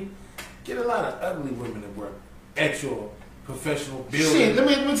longevity, get a lot of ugly women to work at your professional building. Shit, let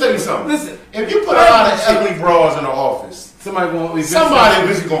me tell you something. Listen, if you put a lot of ugly bras in the office, somebody going to somebody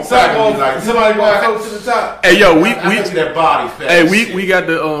go to the top. Hey yo, we that body fat. Hey, we got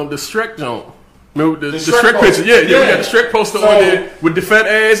the Shrek joint. Remember the Shrek picture? Yeah, we got the Shrek poster on there with the fat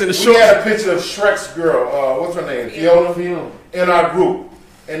ass and the shorts. We had a picture of Shrek's girl. What's her name? Fiona. In our group,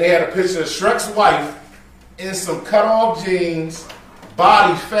 and they had a picture of Shrek's wife in some cut off jeans,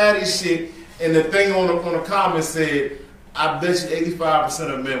 body fat as shit, and the thing on the comment said, I bet you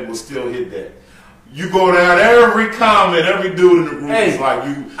 85% of men will still hit that. You go down every comment, every dude in the group is like,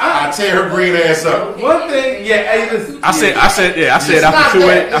 I tear her green ass up. One thing, listen. I said after 2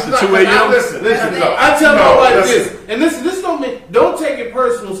 a.m. Listen. I tell my wife this, and this don't take it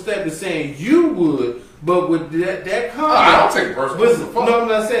personal step to saying you would, but with that comment, I don't take it personal. Listen, no, I'm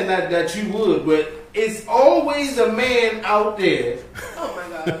not saying that you would, but it's always a man out there. Oh my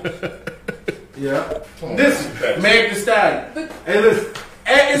gosh. Yeah. This Meg Thee Stallion. Hey, listen.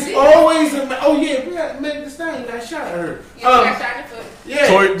 And it's always a man. Oh yeah, we got Meg Thee Stallion got shot at her. Got shot in the foot. Yeah.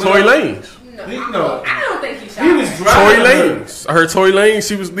 Tory Lanez. No, I don't think he shot. He was driving. Tory Lanez. I heard Tory Lanez.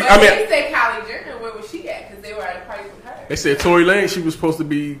 She was. But they say Kylie Jenner. Where was she at? Because they were at a party with her. They said Tory Lanez. She was supposed to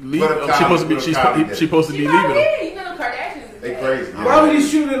be leaving. She's supposed to be leaving. You know the Kardashians. They crazy. Why would he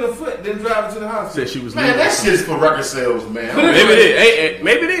shoot in the foot then drive her to the hospital? Said she was man, leaving. that shit's for record sales, man. Maybe it is.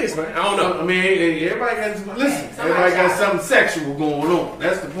 Maybe it is, man. I don't know. I mean, everybody got everybody got something sexual going on.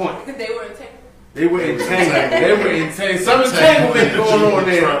 That's the point. Because they were entangled. They were entangled. Some entanglement going on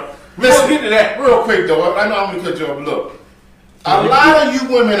there. Listen, get to that real quick though. I know I'm gonna cut you off. Look, a lot of you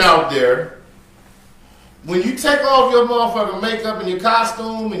women out there, when you take off your motherfucking makeup and your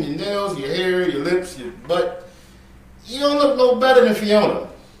costume and your nails, your hair, your lips, your butt, you don't look no better than Fiona.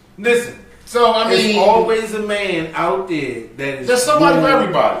 Listen. So I mean, there's always a man out there that is. There's somebody for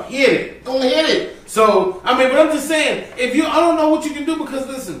everybody. Hit it. Gonna hit it. So I mean, but I'm just saying, I don't know what you can do because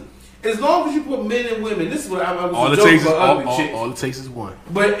listen, as long as you put men and women, this is what I was all it takes is one.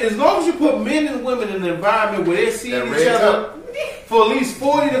 But as long as you put men and women in an environment where they're seeing each other for at least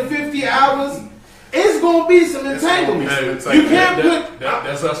 40 to 50 hours, it's gonna be some entanglement. You can't put.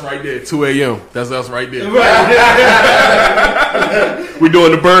 That's us right there. 2 a.m. That's us right there. Right. We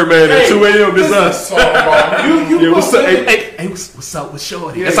doing the Birdman at 2 a.m. This us. What's up? Hey, what's up with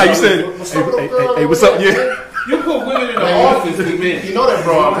Shorty? That's how you said it. Hey, what's up? Yeah. You put women in the office with men. You know that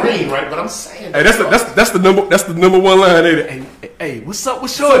bro green, right? But I'm saying. Hey, that's the number one line. Hey, what's up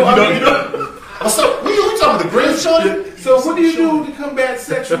with Shorty? You know. What's up? What you talking about? The green Shorty? So what do you do to combat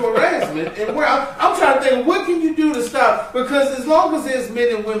sexual harassment? And I'm trying to think, what can you do to stop? Because as long as there's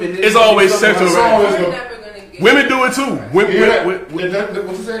men and women, it's always sexual harassment. Women do it too. What you saying? They're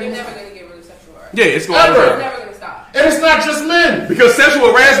never going to get rid of sexual harassment. Yeah, it's going to. It's never going to stop. And it's not just men. Because sexual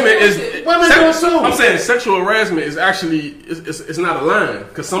harassment is women do it too. I'm saying sexual harassment is actually it's not a line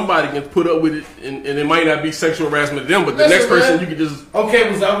because somebody can put up with it and it might not be sexual harassment to them, but the next person you can just do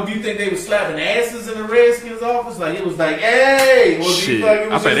you think they were slapping asses in the Redskins office? Like it was like, hey, shit.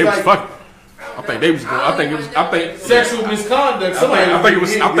 I think they was fucking. I think they was going. I think sexual misconduct. I think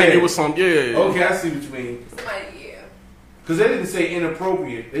it was some. Yeah. Okay, I see what you mean. Yeah. Because they didn't say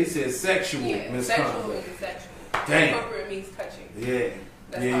inappropriate. They said sexual misconduct. Sexual is sexual. Damn. Inappropriate means touching. Yeah.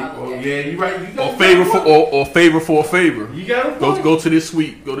 That's you right. You or favor for a favor. You got go to this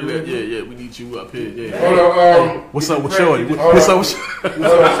suite. Go to that. Yeah. We need you up here. Yeah. Hold on. What's up with Shorty? What's up with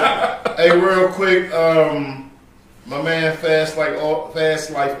Shorty? Hey, real quick. My man Fast Life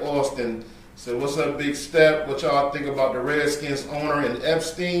Austin said, "What's up, Big Step? What y'all think about the Redskins owner and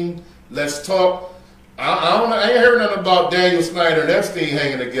Epstein? Let's talk." I ain't heard nothing about Daniel Snyder and Epstein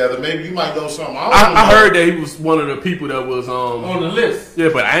hanging together. Maybe you might know something. I heard that he was one of the people that was on the list. Yeah,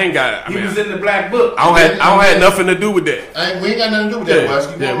 but I ain't got. He was in the black book. I don't have nothing to do with that. We ain't got nothing to do with that,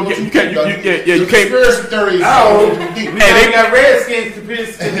 Wes. You can't. Conspiracy theories. They got Redskins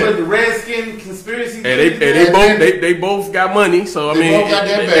conspiracy. The Redskin conspiracy. They both got money. So I mean,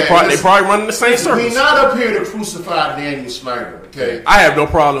 they probably running the same circles. We not up here to crucify Daniel Snyder. Okay. I have no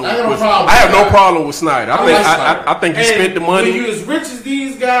problem. I have no problem with Snyder. I think he spent the money. When you're as rich as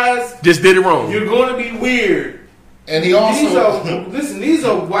these guys, just did it wrong. You're going to be weird. And he also these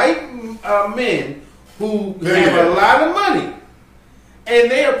are white men who have a lot of money, And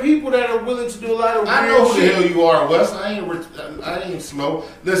there are people that are willing to do a lot of I weird know who the shit. hell you are, Wes. I ain't slow.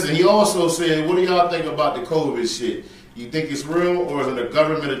 Listen, he also said, what do y'all think about the COVID shit? You think it's real, or is it a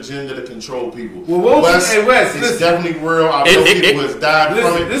government agenda to control people? Well, Wes, Wes, it's listen. definitely real. I know people has died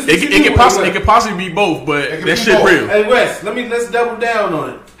from it. It could possibly be both, but that shit real. Hey Wes, let's double down on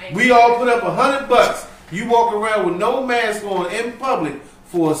it. We all put up $100. You walk around with no mask on in public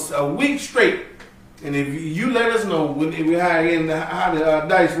for a week straight, and if you let us know when we how the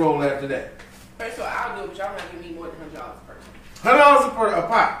dice roll after that. First of all, I'll do it, but y'all not give me more than $100 per person. $100 a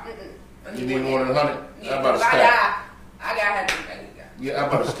pop. You need more than 100? Yeah, How about a stack? I gotta have to. Yeah, how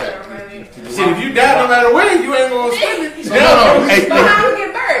about a stack? See, if you die no matter where, you ain't gonna spend it. No. Hey, but how you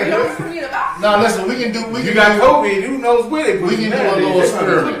get buried? You don't forget about it. No, listen, we can do. You got COVID. Who knows where they put We can you do a nowadays. little They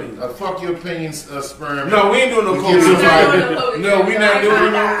probably experiment. put Fuck your opinions, experiment. No, we ain't doing no We give COVID. somebody- No, we not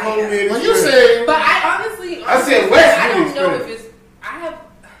doing no COVID. Well, you said. But I honestly, I said West I don't know really if it's.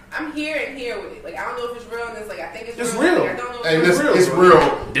 I'm here and here with it. Like I don't know if it's real, and it's like I think It's real. real. Like, I don't know Hey, if listen, real. it's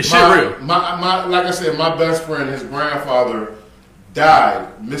real. This shit real. My, like I said, my best friend, his grandfather died.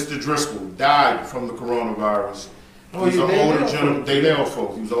 Mr. Driscoll died from the coronavirus. Oh, He's you an Daynell older folk. gentleman. Daynell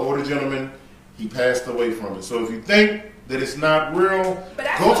folk. He was an older gentleman. He passed away from it. So if you think that it's not real, But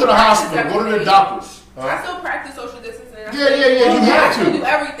I go still to the practice hospital. Go to the everything. doctors. I still practice social distancing. Yeah, you have I to. do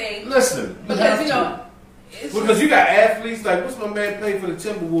everything. Listen, you Because have you to. know, it's Because you got athletes like what's my man played for the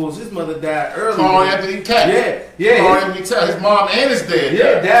Timberwolves? His mother died early. Carl Anthony Cat. Yeah. Carl Anthony Cat. His mom and his dad.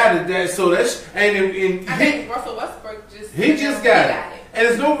 Yeah, died. died. So that's and I think Russell Westbrook just he just got it. And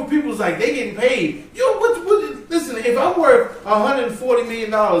it's no people's like they getting paid. Yo, what? Listen, if I'm worth $140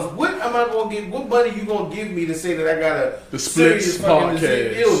 million, what am I gonna get? What money you gonna give me to say that I got a The Splits serious fucking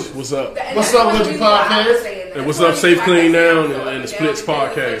disease, podcast. illness? What's up? What's up with your podcast? And what's up, Safe Clean Now and the Splits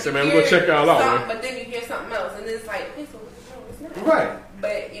podcast. Hey, man, I'm gonna check y'all out, man. But then you hear something else, and it's like, okay, so what's not? Right.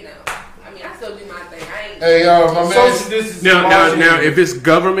 But you know, I mean, I still do my thing. I ain't. Hey, my man. Social distancing. Now, if it's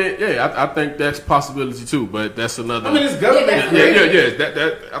government, yeah, I think that's a possibility too. But that's another. I mean, it's government. Yeah.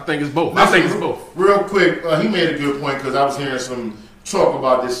 That I think it's both. I think it's both. Real quick, he made a good point because I was hearing some talk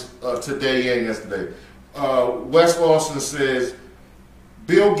about this today and yesterday. Wes Lawson says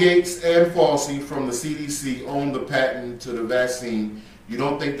Bill Gates and Fauci from the CDC own the patent to the vaccine. You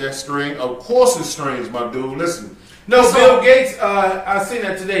don't think that's strange? Of course it's strange, my dude. Listen. No, Bill Gates. I seen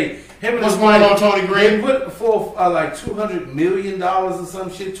that today. Him and What's his going wife, on, Tony Green? They put forth like $200 million or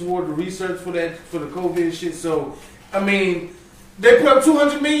some shit toward the research for the COVID shit. So, I mean, they put up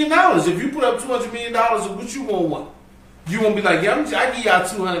 $200 million. If you put up $200 million, what you gonna want? You won't be like, yeah, I give y'all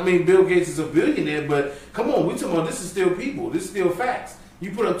 $200 million. Bill Gates is a billionaire, but come on, we talking about this is still people. This is still facts. You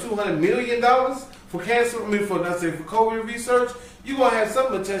put up $200 million for cancer. I mean, for COVID research. You gonna have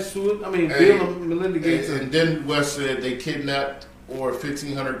something attached to it. I mean, Bill and Melinda Gates. And then Wes said they kidnapped over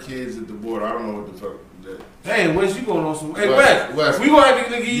 1,500 kids at the border. I don't know what the fuck. Hey, Wes, you going on some? Hey, Wes, we gonna have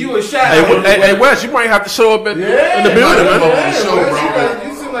to give you a shot. Hey, Wes, you might have to show up in the building,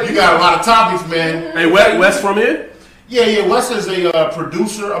 man. You got a lot of topics, man. Hey, Wes from here? Yeah. Wes is a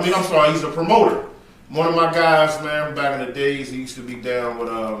producer. I mean, I'm sorry, he's a promoter. One of my guys, man, back in the days, he used to be down with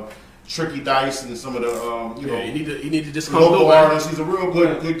Tricky Dice and some of the, you need to just come local through, artists. He's a real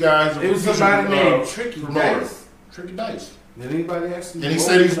good guy. He's a It was somebody named Tricky Dice. Tricky Dice. Did anybody actually? And he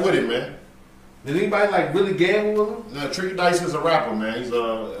said he's with it, man. Did anybody like really gamble with him? No, Tricky Dice is a rapper, man. He's a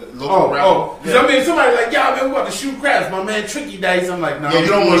local rapper. Yeah. I mean, somebody like, yeah, man, we about to shoot craps. My man Tricky Dice. I'm like, no. Yeah, you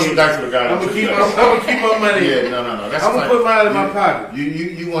don't want to shoot dice with a guy. I'm gonna keep my money. Yeah, no. That's I'm gonna put mine in my pocket.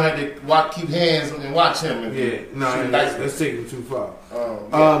 You gonna have to keep hands and watch him. Let's take him too far.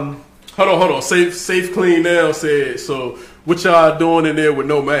 Hold on. Safe Clean Now said, so what y'all doing in there with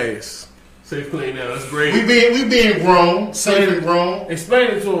no mask? Safe Clean Now, that's great. We being grown, safe and grown.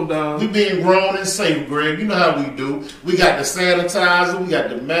 Explain it to him, Don. We being grown and safe, Greg. You know how we do. We got the sanitizer, we got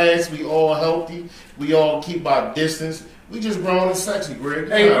the mask, we all healthy, we all keep our distance. We just grown and sexy, Greg.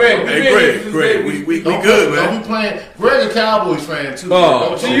 Hey, Greg, we good, man. Don't be playing. Greg a Cowboys fan too.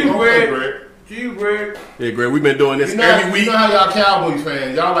 Oh, to you, Greg. Yeah, Greg, we've been doing this every week. You know how y'all Cowboys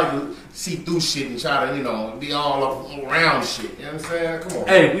fans, y'all like to see through shit and try to, be all up around shit. You know what I'm saying? Come on.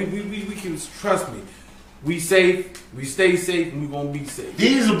 Hey, we can, trust me. We safe, we stay safe, and we gonna be safe.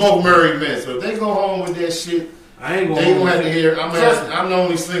 These are both married men, so if they go home with that shit, I ain't gonna. They gonna have to hear. I'm the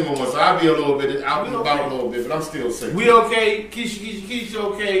only single one, so I'll be a little bit out and about a little bit, but I'm still safe. We okay? Keisha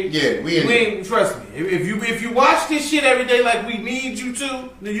okay? Yeah, we ain't. Trust me. If you watch this shit every day like we need you to,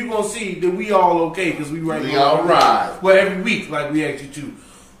 then you gonna see that we all okay because we right. We all right. Well, every week like we ask you to.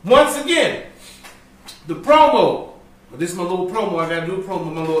 Once again, the promo This is my little promo. I gotta do a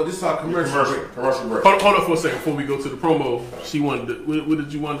promo. My little. This is our commercial break. Commercial break. Hold on for a second before we go to the promo. She wanted. What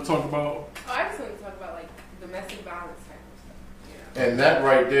did you want to talk about? Oh, I just want to talk about like domestic violence type of stuff. And that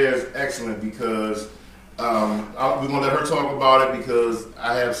right there is excellent because we're gonna let her talk about it because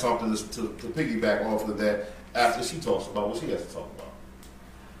I have something to piggyback off of that after she talks about what she has to talk about.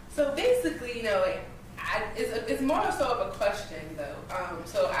 So basically, you know, it's more so of a question though.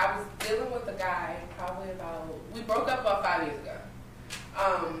 So I was dealing with a guy we broke up about 5 years ago.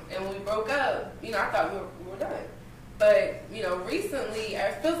 And when we broke up, you know, I thought we were done. But, you know, recently,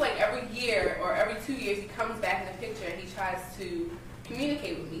 it feels like every year or every 2 years he comes back in the picture and he tries to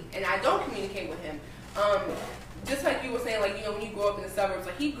communicate with me. And I don't communicate with him. Just like you were saying, like, you know, when you grow up in the suburbs,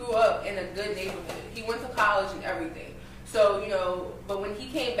 like he grew up in a good neighborhood. He went to college and everything. So, you know, but when he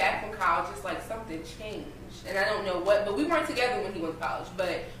came back from college, it's like something changed. And I don't know what, but we weren't together when he went to college.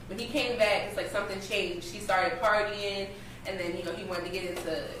 But when he came back, it's like something changed. He started partying, and then, you know, he wanted to get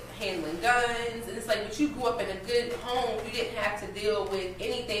into handling guns. And it's like, but you grew up in a good home. You didn't have to deal with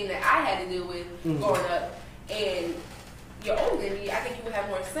anything that I had to deal with growing up. And you're older than me, I think he would have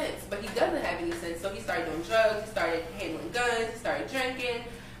more sense. But he doesn't have any sense. So he started doing drugs, he started handling guns, he started drinking.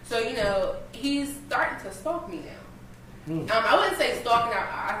 So, you know, he's starting to stalk me now. I wouldn't say stalking,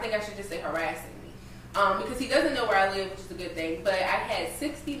 I think I should just say harassing me. Because he doesn't know where I live, which is a good thing. But I had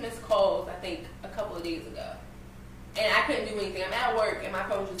 60 missed calls, I think, a couple of days ago. And I couldn't do anything. I'm at work, and my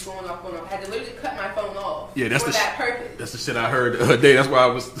phone was just going off. I had to literally cut my phone off for that purpose. That's the shit I heard the other day. That's why I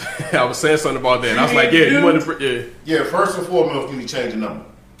was saying something about that. I was like, you want to... Yeah, first and foremost, you need to change the number.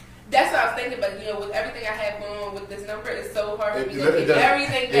 That's what I was thinking, but you know, with everything I have going on with this number, it's so hard for me to keep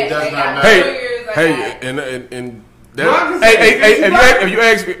everything that I got if you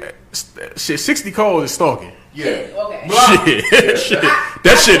ask me, shit, 60 calls is stalking. Yeah. Okay.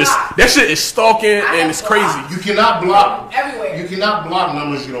 That shit is stalking and it's crazy. You cannot block everywhere. You cannot block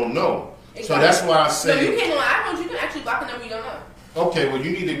numbers you don't know. Exactly. So that's why I say. No, you can't on iPhones. You can actually block a number you don't know. Okay, well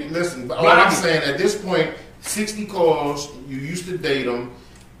you need to listen. But what I'm saying at this point, 60 calls. You used to date them.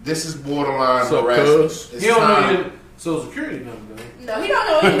 This is borderline harassment. He don't know your social security number. No, he don't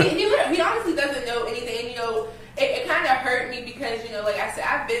know anything. He honestly doesn't know anything. And, you know, it kind of hurt me because, you know, like I said,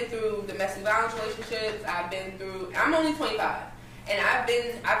 I've been through domestic violence relationships. I'm only 25. And I've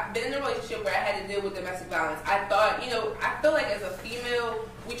been in a relationship where I had to deal with domestic violence. I thought, you know, I feel like as a female,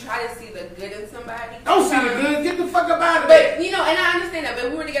 we try to see the good in somebody. Don't see the good. Get the fuck up out of there. But, you know, and I understand that,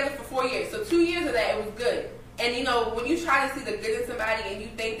 but we were together for 4 years. So 2 years of that, it was good. And, you know, when you try to see the good in somebody and you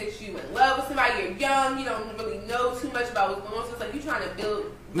think that you in love with somebody, you're young, you don't really know too much about what's going on. So it's like you're trying to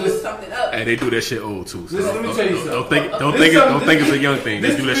build something up. And they do that shit old, too. So let me tell you something. Don't think it's a young thing.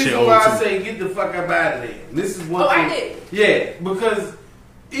 They do that shit old, too. This is why I say get the fuck up out of there. This is one thing. I did. Yeah, because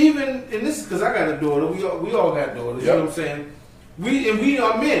and this is because I got a daughter. We all got daughters. Yep. You know what I'm saying? We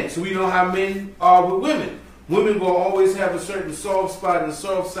are men, so we know how men are with women. Women will always have a certain soft spot and a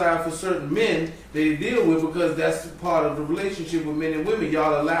soft side for certain men they deal with because that's part of the relationship with men and women.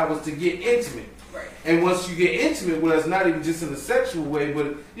 Y'all allow us to get intimate. Right. And once you get intimate with us, not even just in a sexual way,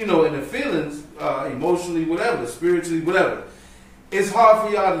 but, you know, in the feelings, emotionally, whatever, spiritually, whatever, it's hard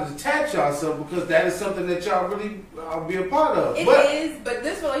for y'all to detach yourself because that is something that y'all really be a part of. It is, but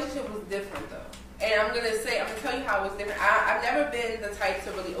this relationship was different, though. And I'm going to tell you how it was different. I've never been the type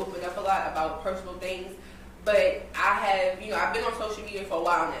to really open up a lot about personal things. But I have, you know, I've been on social media for a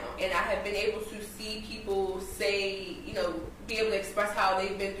while now, and I have been able to see people say, you know, be able to express how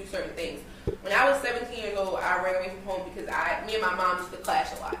they've been through certain things. When I was 17 years old, I ran away from home because me and my mom used to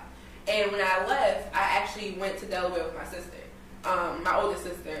clash a lot. And when I left, I actually went to Delaware with my sister, my older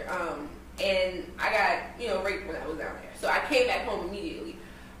sister, and I got, you know, raped when I was down there. So I came back home immediately.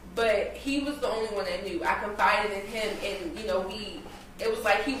 But he was the only one that knew. I confided in him, and, you know, it was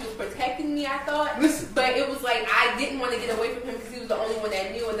like he was protecting me, I thought. Listen. But it was like I didn't want to get away from him because he was the only one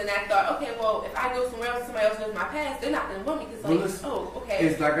that knew. And then I thought, okay, well, if I go somewhere else, somebody else knows my past, they're not going to want me because, okay.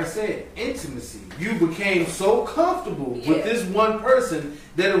 It's like I said, intimacy. You became so comfortable with this one person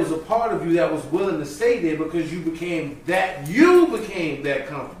that it was a part of you that was willing to stay there because you became that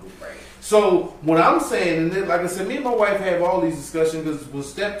comfortable. Right. So what I'm saying, and then, like I said, me and my wife have all these discussions because when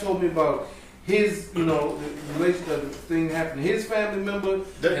Steph told me about his, you know, the thing happened to his family member.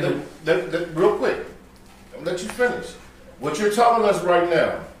 Real quick, I'll let you finish. What you're telling us right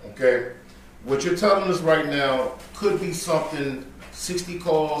now, okay? What you're telling us right now could be something 60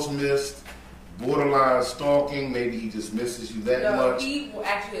 calls missed, borderline stalking. Maybe he just misses you that much. No, he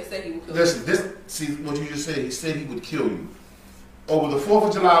actually said he would kill you. Listen, see what you just said. He said he would kill you. Over the 4th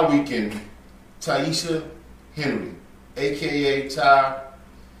of July weekend, Taisha Henry, a.k.a. Ty,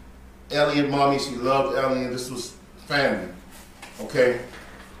 Elliot mommy, she loved Elliot. This was family. Okay,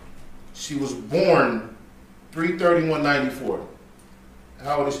 she was born 3/31/94.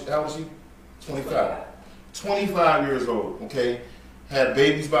 How old is she? 25. 25 years old. Okay, had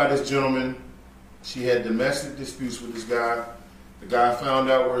babies by this gentleman. She had domestic disputes with this guy. The guy found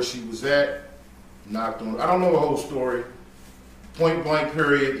out where she was at, knocked on her. I don't know the whole story. Point blank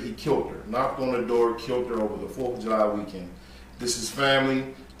period, he killed her. Knocked on the door, killed her over the 4th of July weekend. This is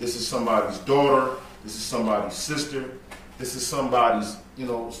family. This is somebody's daughter. This is somebody's sister. This is somebody's,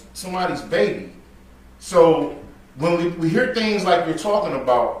 somebody's baby. So when we hear things like you're talking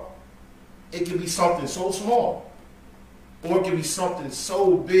about, it can be something so small. Or it can be something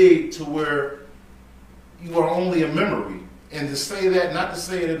so big to where you are only a memory. And to say that, not to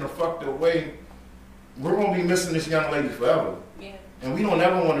say it in a fucked up way, we're going to be missing this young lady forever. Yeah. And we don't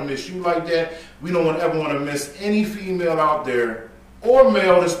ever want to miss you like that. We don't ever want to miss any female out there or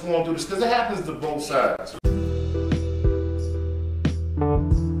male that's going through this, because it happens to both sides.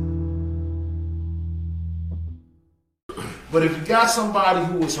 But if you got somebody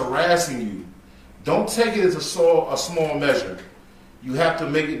who is harassing you, don't take it as a small measure. You have to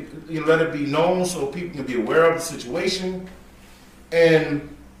make it, let it be known so people can be aware of the situation.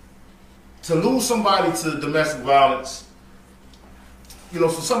 And to lose somebody to domestic violence, for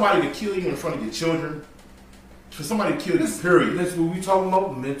somebody to kill you in front of your children, for somebody to kill you, period. Listen, when we talking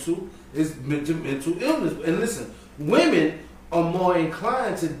about mental illness. And listen, women are more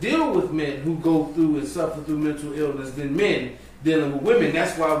inclined to deal with men who go through and suffer through mental illness than men dealing with women.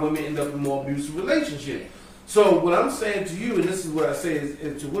 That's why women end up in more abusive relationships. So what I'm saying to you, and this is what I say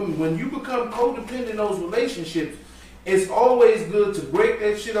is to women, when you become codependent in those relationships, it's always good to break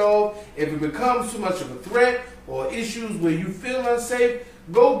that shit off. If it becomes too much of a threat or issues where you feel unsafe,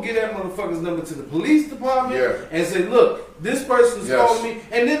 go get that motherfucker's number to the police department and say, look, this person's calling me.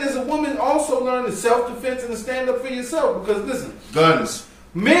 And then as a woman, also learn the self-defense and to stand up for yourself. Because listen, guns.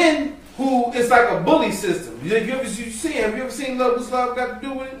 Men who, it's like a bully system. Have you ever seen Love What's Love Got to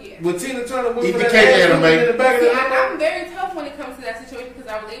Do With It? Yeah. With Tina Turner was in the back of the I'm very tough when it comes to that situation because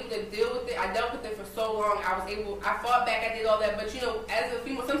I was able to deal with it. I dealt with it for so long. I fought back, I did all that. But as a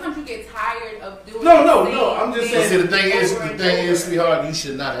female, sometimes you get tired of doing No, I'm just saying. See, the thing is, sweetheart, you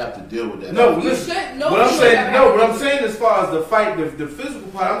should not have to deal with that. No, you should. What I'm saying as far as the fight, the physical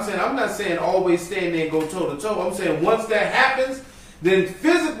part, I'm not saying always stand there and go toe to toe. I'm saying once that happens, then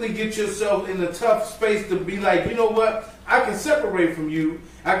physically get yourself in a tough space to be like, you know what? I can separate from you.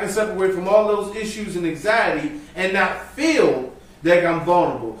 I can separate from all those issues and anxiety and not feel that I'm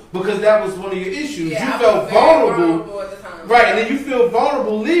vulnerable. Because that was one of your issues. Yeah, you felt vulnerable at the time. Right, and then you feel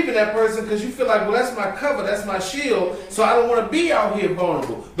vulnerable leaving that person because you feel like, well, that's my cover, that's my shield, so I don't want to be out here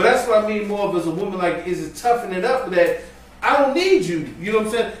vulnerable. But that's what I mean more of as a woman, like, is it toughen it up that I don't need you. You know what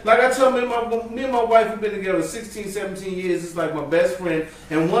I'm saying? Like I tell me and my wife have been together 16, 17 years. It's like my best friend.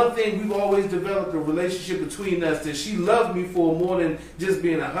 And one thing, we've always developed a relationship between us that she loves me for more than just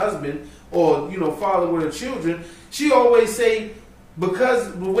being a husband or, father with her children. She always say,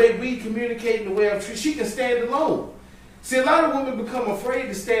 because the way we communicate and the way I treat, she can stand alone. See, a lot of women become afraid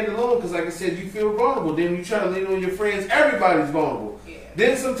to stand alone because, like I said, you feel vulnerable. Then you try to lean on your friends. Everybody's vulnerable. Yeah.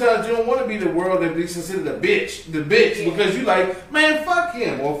 Then sometimes you don't want to be the world that be considered the bitch, because you like, man, fuck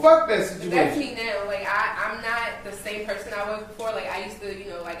him or fuck that situation. But that's me now. Like I'm not the same person I was before. Like I used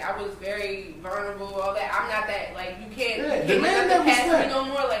to, like I was very vulnerable, all that. I'm not that. Like you can't get nothing past me no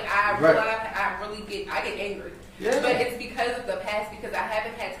more. Like I get angry. Yeah. But it's because of the past, because I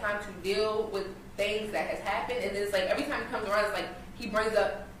haven't had time to deal with things that has happened, and it's like every time he comes around, it's like he brings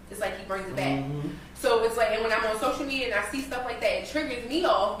it back. Mm-hmm. So it's like, and when I'm on social media and I see stuff like that, it triggers me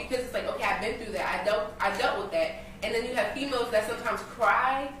off because it's like, okay, I've been through that. I dealt with that. And then you have females that sometimes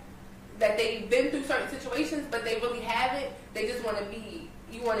cry that they've been through certain situations, but they really haven't. They just want to be.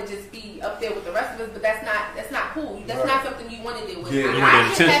 You want to just be up there with the rest of us, but that's not cool. That's not something you want to deal with.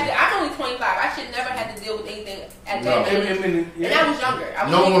 I'm only 25. I should never have to deal with anything at that age. And I was younger.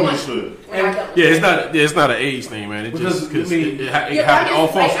 No woman should. It's not an age thing, man. It just it happened all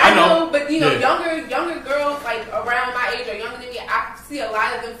false. I know, but younger girls like around my age or younger than me, I see a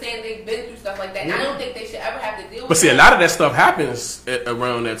lot of them saying they've been through stuff like that. And I don't think they should ever have to deal with. But see, a lot of that stuff happens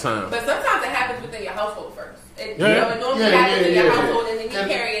around that time. But sometimes it happens within your household first. It normally happens in your household, and then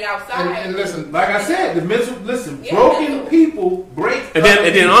you carry it outside. And listen, like I said, broken people break. And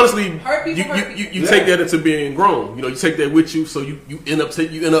then honestly, you take that into being grown. You take that with you, so you end up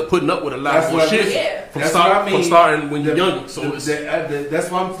putting up with a lot more shit from starting when you're younger. So that's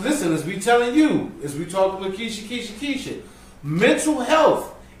why I'm listening. As we telling you, as we talking to Keisha, mental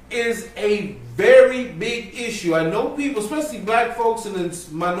health is a very big issue. I know people, especially black folks and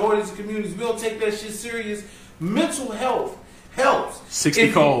the minorities communities, we don't take that shit serious. mental health helps.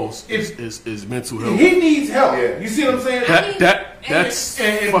 60 calls is mental health. He needs help. Yeah. You see what I'm saying? That's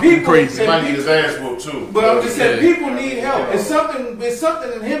and fucking people, crazy. He might need his ass whooped too. But I'm just saying, people need help. It's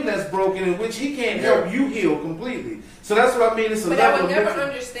something in him that's broken, in which he can't help you heal completely. So that's what I mean. It's a but level I would of never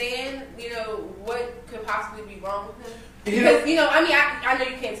understand, what could possibly be wrong with him. Because, I know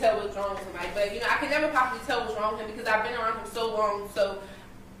you can't tell what's wrong with somebody, but, I can never possibly tell what's wrong with him because I've been around him so long. So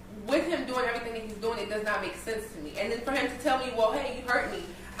with him doing everything that he's doing, it does not make sense to me. And then for him to tell me, well, hey, you hurt me.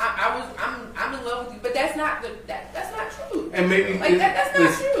 I'm in love with you, but that's not true. And maybe that's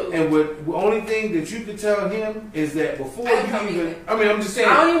not true. And the only thing that you could tell him is that before you even, I'm just saying.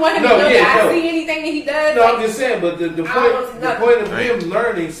 I don't even want him to know that I see anything that he does. No, I'm just saying. But the point of him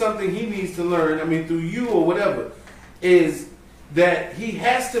learning something he needs to learn, through you or whatever, is that he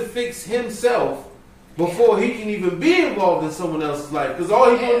has to fix himself before he can even be involved in someone else's life. Because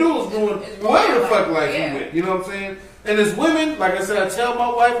all he's gonna do is ruin whatever the fuck life he went. You know what I'm saying? And as women, like I said, I tell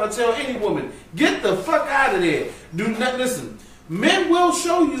my wife, I tell any woman, get the fuck out of there. Do not listen. Men will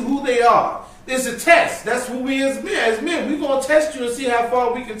show you who they are. It's a test. That's who we as men. As men, we're gonna test you and see how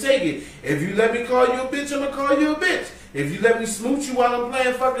far we can take it. If you let me call you a bitch, I'm gonna call you a bitch. If you let me smooch you while I'm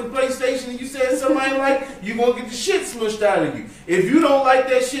playing fucking PlayStation and you said something I ain't like, you gonna get the shit smushed out of you. If you don't like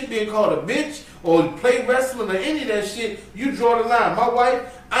that shit being called a bitch or play wrestling or any of that shit, you draw the line. My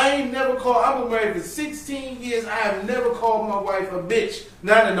wife, I ain't never called, I've been married for 16 years, I have never called my wife a bitch.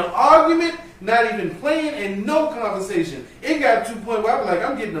 Not in an argument, not even playing, and no conversation. It got to a point where I was like,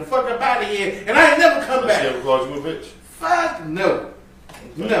 I'm getting the fuck up out of here, and I ain't never come back. She ever called you a bitch? Fuck no.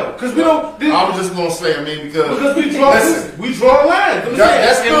 No, because we don't. I was just gonna say, because we draw a line.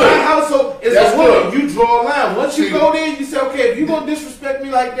 That's in good. my household, as a woman, you draw a line. Once you go there, you say, okay, if you gonna disrespect me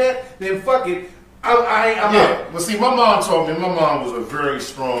like that, then fuck it. I'm out. But see, my mom taught me. My mom was a very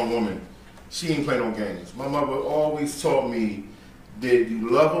strong woman. She didn't play no games. My mother always taught me that you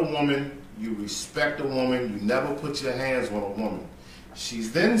love a woman, you respect a woman, you never put your hands on a woman.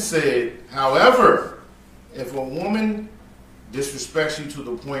 She's then said, however, if a woman disrespects you to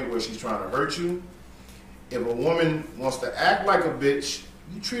the point where she's trying to hurt you, if a woman wants to act like a bitch,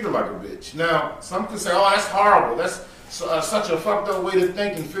 you treat her like a bitch. Now, some can say, oh, that's horrible. That's such a fucked up way to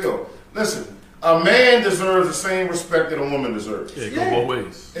think and feel. Listen, a man deserves the same respect that a woman deserves. Yeah, it goes both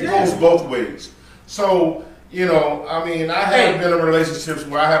ways. It goes both ways. So, I have been in relationships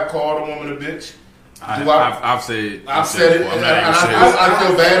where I have called a woman a bitch. I've said it. I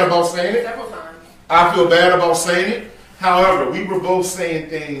feel bad about saying it. Several times. I feel bad about saying it. However, we were both saying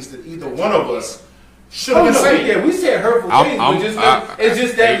things that either one of us should have been saying. Yeah, we said hurtful things, but it's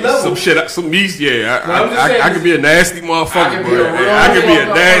just that level. Some shit, I could be a nasty motherfucker, I could be a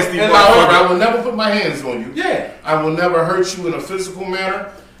nasty motherfucker. I will never put my hands on you. Yeah. I will never hurt you in a physical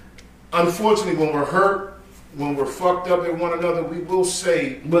manner. Unfortunately, when we're hurt, when we're fucked up at one another, we will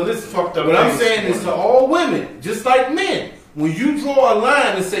say, but listen, fucked up. What I'm saying is to all women, just like men, when you draw a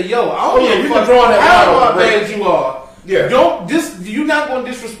line and say, yo, I don't know how bad you are. Yeah. You're not going to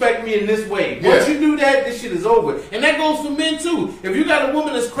disrespect me in this way. Once you do that, this shit is over. And that goes for men too. If you got a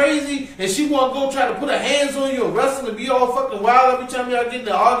woman that's crazy and she want to go try to put her hands on you and wrestle and be all fucking wild every time y'all get in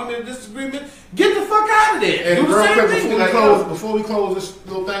an argument or disagreement, get the fuck out of there. And do the same thing. Before we close this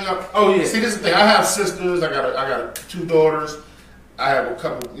little thing up. Oh yeah. See, this is the thing. I have sisters. I got 2 daughters. I have a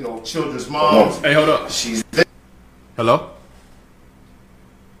couple, children's moms. Hey, hold up. She's there. Hello.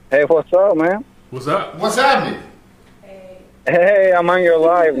 Hey, what's up, man? What's up? What's happening? Hey, I'm on your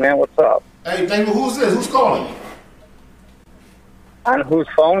live, man. What's up? Hey, thank you. Who's this? Who's calling? On whose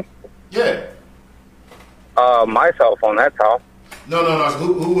phone? Yeah. My cell phone, that's how. No.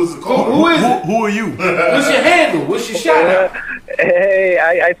 Who was the caller? Who is it? Who are you? What's your handle? What's your shout out? Hey,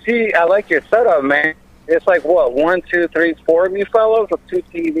 I see. I like your setup, man. It's like, what, 1, 2, 3, 4 of you fellows with 2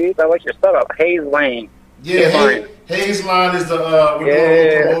 TVs? I like your setup. Hayes Lane. Yeah, Hayes Line is we're doing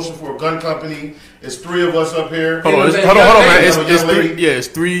a promotion for a gun company. It's 3 of us up here. Hold on, man. It's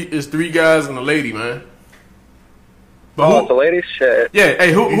 3 guys and a lady, man. But it's a lady? Shit. Yeah,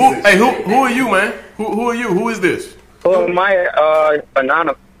 hey, who are you, man? Who are you? Who is this? Who am I?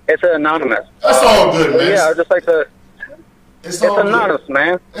 Anonymous. It's anonymous. That's all good, man. Yeah, I just like to. It's anonymous,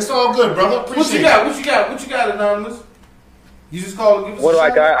 man. It's all good, brother. Appreciate What you got, anonymous? You just call and give us what a do I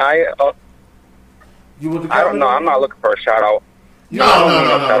shout got? I don't know. I'm not looking for a shout out. No.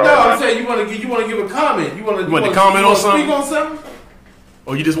 I'm saying you want to give a comment. You want to comment on something? Speak on something?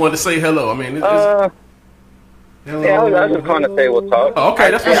 Or you just wanted to say hello? I mean, Hello. Yeah, I was just trying to say what's up. Oh, okay,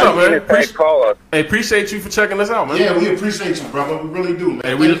 that's what's up, man. Hey, appreciate you for checking us out, man. Yeah, we appreciate you, brother. We really do, man.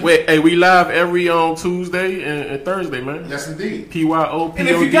 Hey, we live every Tuesday and Thursday, man. Yes, indeed. PYOPOD. And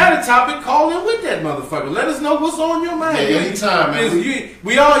if you got a topic, call in with that motherfucker. Let us know what's on your mind. Yeah, anytime, man.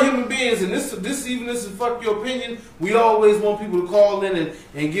 We are human beings, and this is fuck your opinion. We always want people to call in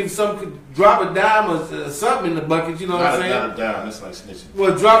and give drop a dime or something in the bucket. You know what I'm saying? Not a dime. That's like snitching.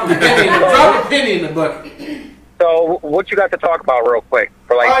 Well, drop a penny in the bucket. So, what you got to talk about real quick?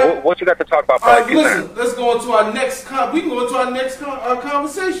 What you got to talk about? All right, listen. Let's go into our next. We can go into our next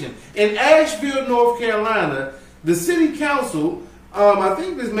conversation in Asheville, North Carolina. The city council, I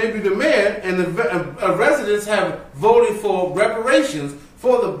think this may be the mayor and the residents have voted for reparations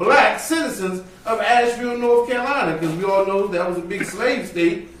for the black citizens of Asheville, North Carolina, because we all know that was a big slave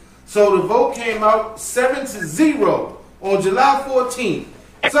state. So the vote came out 7-0 on July 14th.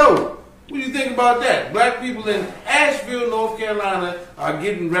 So. What do you think about that? Black people in Asheville, North Carolina are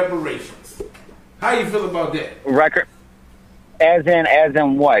getting reparations. How you feel about that? As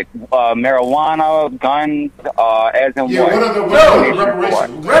in what? Marijuana, guns, as in what? What are the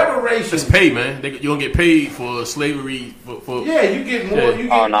reparations? Reparations. It's pay, man. You're gonna get paid for slavery. Yeah, you get more. Yeah.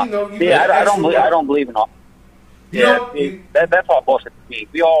 You get, I don't believe in all. That's all bullshit to me.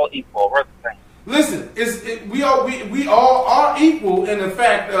 We all equal. We're the same. Listen, we all are equal in the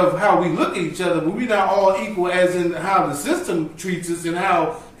fact of how we look at each other, but we're not all equal as in how the system treats us and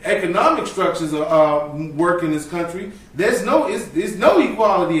how economic structures work in this country. There's no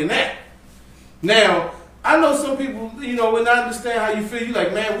equality in that. Now, I know some people, when I understand how you feel, you're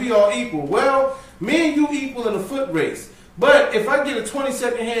like, man, we all equal. Well, me and you equal in a foot race. But if I get a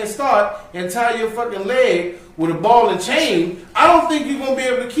 20-second hand start and tie your fucking leg with a ball and chain, I don't think you're going to be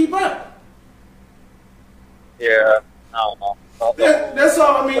able to keep up. Yeah, I don't know. That's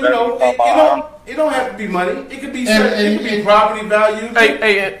all. I mean, it don't have to be money. It could be property value.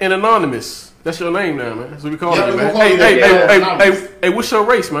 Hey, and Anonymous. That's your name now, man. That's what we call you, man. Hey, what's your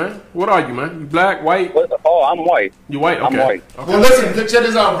race, man? What are you, man? You black, white? I'm white. You white? Okay. I'm white. Okay. Well, listen, check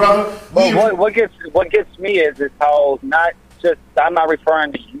this out, brother. Well, what gets me is how I'm not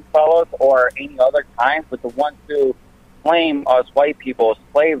referring to you fellas or any other kind, but the ones who claim us white people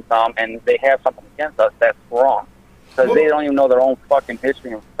slaves them and they have something against us, that's wrong. Because they don't even know their own fucking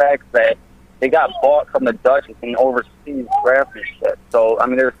history and facts that they got bought from the Dutch and overseas draft and shit. So, I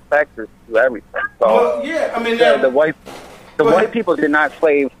mean, there's factors to everything. So, the white people did not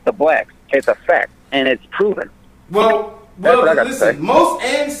slave the blacks. It's a fact, and it's proven. Well, listen, most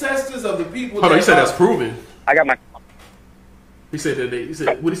ancestors of the people... Hold on, you said that's proven? I got my... He said that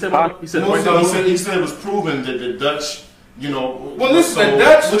what he said? He said it was proven that the Dutch... Well, listen, the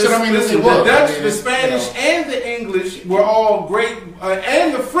Dutch, the Dutch, the Spanish, and the English were all great,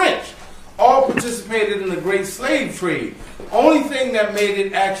 and the French all participated in the great slave trade. Only thing that made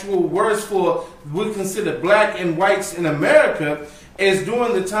it actual worse for we consider black and whites in America is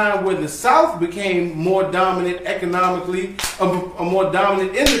during the time where the South became more dominant economically, more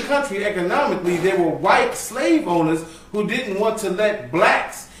dominant in the country economically. There were white slave owners who didn't want to let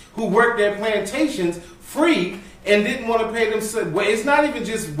blacks who worked their plantations free and didn't want to pay them. It's not even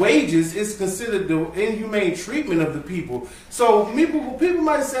just wages, it's considered the inhumane treatment of the people. So people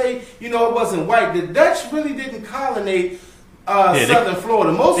might say, it wasn't white. The Dutch really didn't colonize southern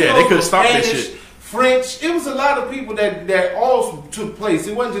Florida. Most of those were Spanish, French. It was a lot of people that all took place.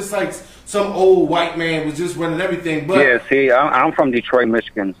 It wasn't just like some old white man was just running everything. But yeah, see, I'm from Detroit,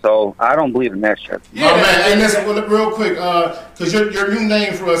 Michigan, so I don't believe in that shit. Yeah, man. Hey, listen, real quick, because your new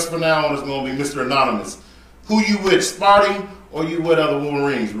name for us from now on is going to be Mr. Anonymous. Who you with, Sparty, or you with other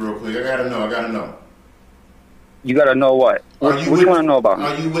Wolverines? Real quick, I gotta know. You gotta know what? What do you want to know about?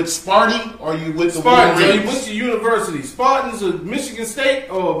 Are you with Sparty, or are you with the Spartans? Wolverines? What's your university? Spartans of Michigan State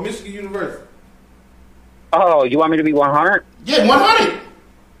or Michigan University? Oh, you want me to be 100? Yeah,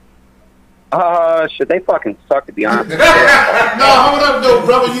 100. Shit, they fucking suck, to be honest. No, hold up, though,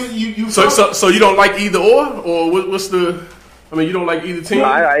 brother. You. So you don't like either or what's the? I mean, you don't like either team? No,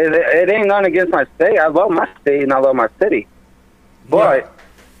 it ain't nothing against my state. I love my state and I love my city. But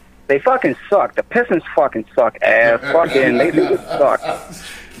they fucking suck. The Pistons fucking suck ass. Fucking, they just suck.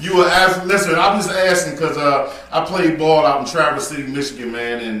 You were asking, listen, I'm just asking because I played ball out in Traverse City, Michigan,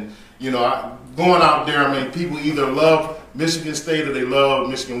 man. And, going out there, people either love Michigan State or they love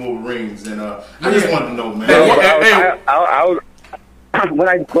Michigan Wolverines. And I just wanted to know, man. When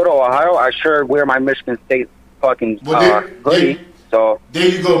I go to Ohio, I sure wear my Michigan State fucking hoodie. So there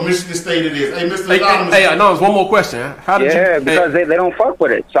you go, Michigan State it is. Hey, Mr. Anonymous. Hey, Anonymous, one more question. Because they don't fuck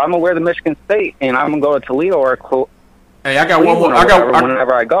with it. So I'm gonna wear the Michigan State, and I'm gonna go to Toledo or Hey, I got one more.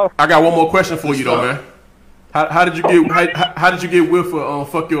 Whenever I go, I got one more question for you, though, man. How did you get with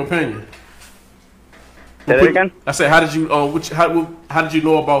fuck your opinion? Say that again? I said, how did you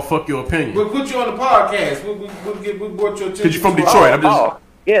know about fuck your opinion? We'll put you on the podcast. We'll brought your attention. Because you're from Detroit.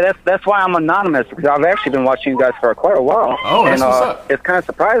 Yeah, that's why I'm anonymous, because I've actually been watching you guys for quite a while. Oh, that's what's up. It's kind of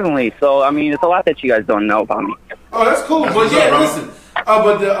surprisingly. So, I mean, it's a lot that you guys don't know about me. Oh, that's cool. But yeah, listen.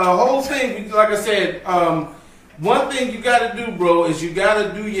 But the whole thing, like I said, one thing you got to do, bro, is you got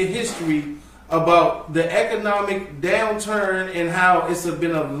to do your history about the economic downturn and how it's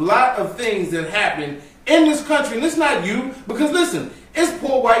been a lot of things that happen in this country. And it's not you, because listen, it's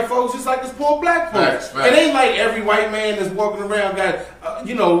poor white folks just like it's poor black folks. Right. It ain't like every white man that's walking around got,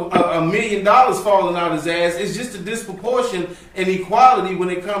 $1 million falling out his ass. It's just a disproportion and equality when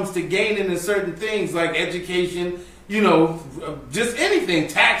it comes to gaining in certain things like education, just anything,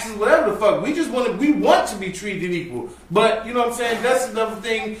 taxes, whatever the fuck. We want to be treated equal. But, you know what I'm saying? That's another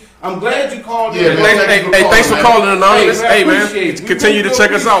thing. I'm glad you called in. Thanks for calling, Anonymous. Hey, man. Continue to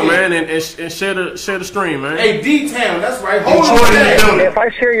check us out, man, and share the stream, man. Hey, D-Town, that's right. Hold on. If I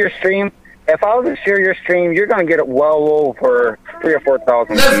share your stream, if I was to share your stream, you're going to get it well over 3,000 or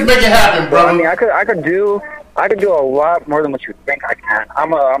 4,000. Let's make it happen, bro. I mean, I could do a lot more than what you think I can.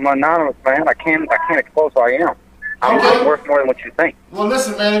 I'm an anonymous man. I can't expose who I am. I'm worth more than what you think. Well,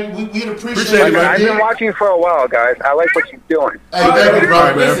 listen, man, we'd appreciate it. I've been watching you for a while, guys. I like what you're doing. Hey, thank you, bro.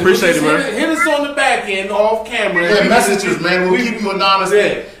 Right, man. Appreciate it, man. Hit us on the back end, off camera. Yeah, messages, man. We'll keep you anonymous.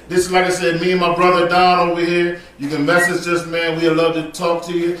 Yeah. This is, like I said, me and my brother Don over here. You can message us, man. We'd love to talk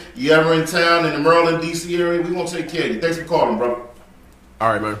to you. You ever in town in the Maryland, D.C. area, we going to take care of you. Thanks for calling, bro.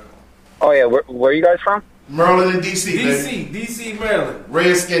 All right, man. Oh, yeah. Where are you guys from? Maryland and D.C., D.C., Maryland.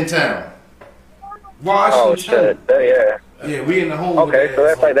 Redskin town. Washington. Oh, shit. Yeah, we in the home. Okay, so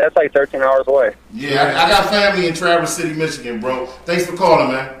that's like 13 hours away. Yeah, I got family in Traverse City, Michigan, bro. Thanks for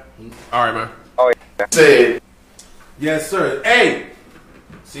calling, man. All right, man. Oh, yeah. Said. Yes, sir. Hey,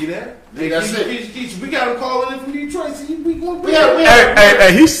 see that? Hey, that's it. We got him calling in from Detroit. So we going to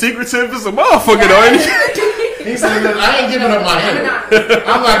Hey, he's secretive as a motherfucker, though, ain't he? He said, I ain't giving up my hand.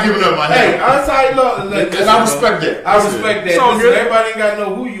 I'm not giving up my hand. Hey, outside law. And I respect that. I respect that. Listen, everybody ain't got to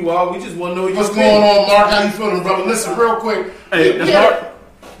know who you are. We just want to know what's going on, Mark. How you feeling, brother? Listen, real quick. Hey, that's Mark?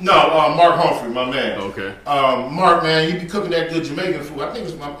 No, Mark Humphrey, my man. Okay. Mark, man, you be cooking that good Jamaican food. I think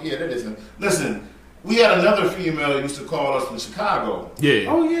it's that is him. Listen, we had another female that used to call us from Chicago. Yeah.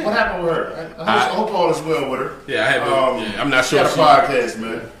 Oh, yeah. What happened with her? I hope all is well with her. Yeah, I haven't. I'm not sure. She got a podcast,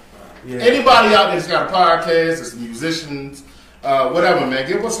 man. Yeah. Anybody out there that's got a podcast, that's musicians, whatever, man,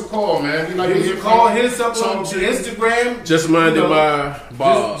 give us a call, man. We like to hear call, hit us up on Instagram. Just minded by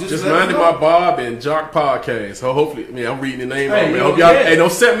Bob. Just minded by Bob and Jock Podcast. So hopefully, I'm reading the name. Hey, man. Hope y'all,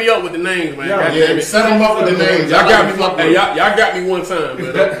 don't set me up with the names, man. Yeah, set them up with the names. Y'all got me one time.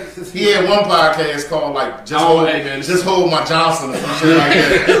 He had one podcast called Just Hold My Johnson or some shit like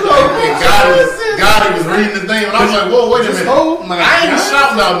that. God, he was reading the name, and I was like, whoa, wait a minute. I ain't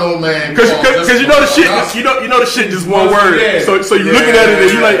shouting out no man. Because you know the shit. You know the shit just one word. So you looking at it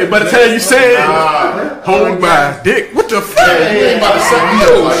and you like, by the time you say it, hold my dick. What the fuck? Yeah, you ain't about to set me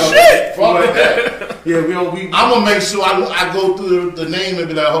up like shit. Fuck like that. Yeah, I'm gonna make sure I go through the name and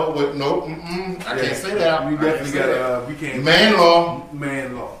be like, oh, wait, no, I can't say that. We definitely got we can't. Man law.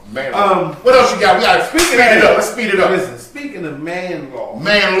 What else you got? We got speed it up. Let's speed it up. Listen, speaking of man law.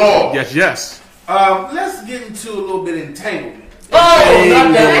 Man law. Yes. Let's get into a little bit of entanglement. Oh,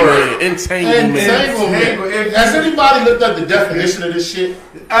 not that word. Entanglement. Has anybody looked up the definition of this shit?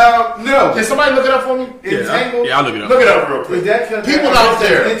 No. Can somebody look it up for me? Entangled? Yeah, I'll look it up. Look it up real quick. People out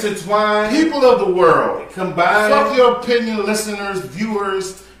there. Intertwined. People of the world. Combined. Fuck your opinion, listeners,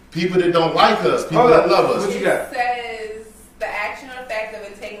 viewers, people that don't like us, people that love us. What you got? It says the action or fact of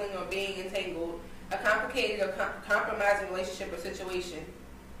entangling or being entangled, a complicated or compromising relationship or situation.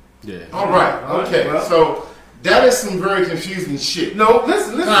 Yeah. All right. Okay. Well, so that is some very confusing shit. No,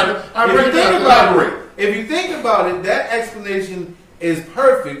 listen. If you think about it, that explanation is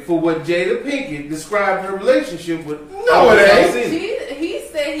perfect for what Jada Pinkett described her relationship with. No, it ain't. He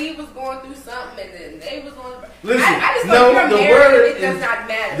said he was going through something and then they was on. Listen, I just know the word. It does not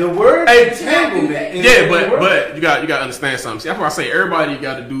matter. The word entanglement. Yeah, but you got to understand something. See, that's why I say everybody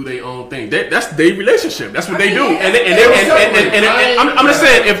got to do their own thing. That's their relationship. That's what they do. And I'm just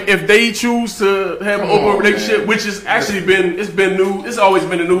saying, if they choose to have an open relationship, which has actually been news. It's always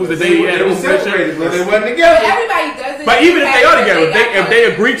been the news that they had an open relationship, but they wasn't together. Everybody does it. But even if they are together, if they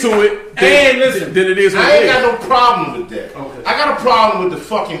agree to it, then it is what it is. I ain't got no problem with that. Okay. I got a problem with the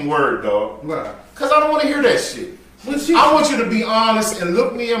fucking word, dog. Why? Because I don't want to hear that shit. I want you to be honest and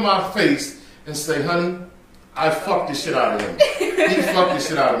look me in my face and say, honey, I fucked the shit out of him. He fucked the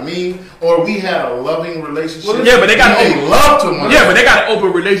shit out of me, or we had a loving relationship. Well, yeah, but they got an love to one. Yeah, but they got an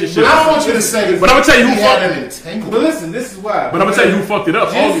open relationship. But I don't want you to say. But I'm gonna tell you who had an entanglement. But listen, this is why. But I'm gonna tell you who fucked it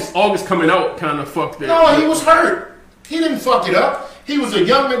up. August coming out kind of fucked it. No, he was hurt. He didn't fuck it up. He was a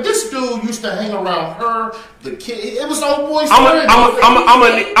young man. This dude used to hang around her, the kid. It was old boy's friend. I'm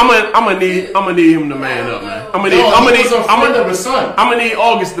gonna need him to man up, man. I'm gonna need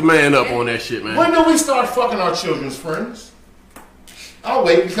August to man up on that shit, man. When do we start fucking our children's friends? I'll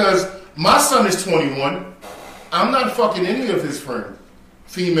wait because my son is 21. I'm not fucking any of his friends.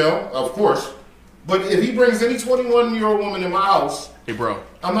 Female, of course. But if he brings any 21-year-old woman in my house, hey, bro,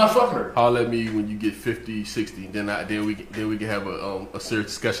 I'm not fucking her. Holler at me when you get 50, 60. Then we can have a serious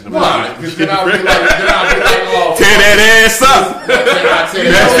discussion about it. Because then I'll be like, oh, tear that ass up.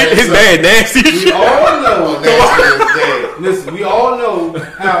 His dad nasty. We all know. Listen, we all know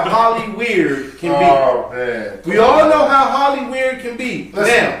how Holly weird can be. Oh man. We all know how Holly weird can be.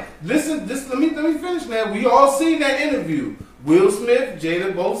 Now, listen. Let me finish. Now, we all seen that interview. Will Smith,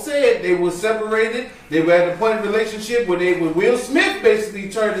 Jada both said they were separated. They were at a point of relationship where Will Smith basically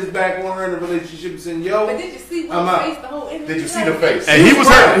turned his back on her in the relationship and said, "Yo, but did you see Will's face the whole interview? Did you see the face? And he was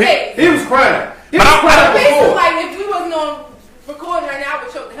hurt. He was crying. He was crying before. Like if we wasn't on recording right now, I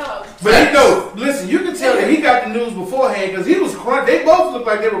would choke the hell out. But listen, you can tell that he got the news beforehand because he was crying. They both looked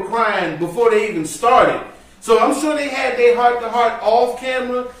like they were crying before they even started. So I'm sure they had their heart-to-heart off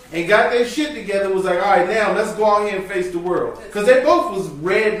camera and got their shit together. Was like, all right, now let's go out here and face the world. Because they both was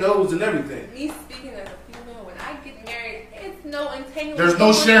red-nosed and everything. Me speaking as a female, when I get married, it's no entanglement. There's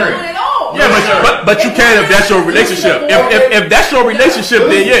no sharing at all. Yeah, but you can if that's your relationship. If that's your relationship,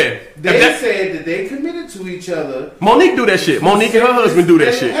 then yeah. They said that they committed to each other. Monique do that shit. Monique and her husband do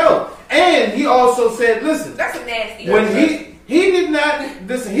that shit. And he also said, listen. That's a nasty. When he did not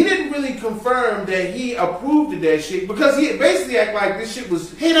listen. He didn't really confirm that he approved of that shit because he basically act like this shit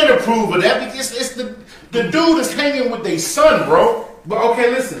was. He didn't approve of that because it's the dude is hanging with their son, bro. But okay,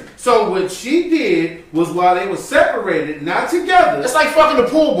 listen. So what she did was while they were separated, not together. It's like fucking the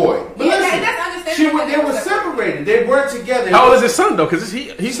pool boy. But listen, they were separated. They weren't together. How old is his son though? Because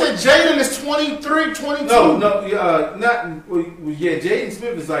he said Jaden is 23, 22. No, Jaden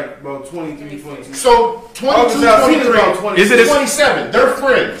Smith is like about 23, 22. So 22, 23. Is it 27? They're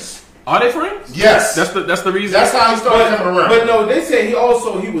friends. Are they friends? Yes. That's the reason. That's how he started coming around. But no, they said he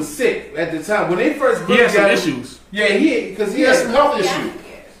was sick at the time when they first. He had some issues. Yeah, he had some health issues.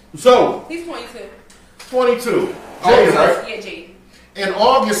 So he's 22. 22. Jaden, right? Yeah, Jaden. And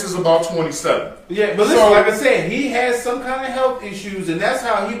August is about 27. Yeah, but listen, like I said, he has some kind of health issues, and that's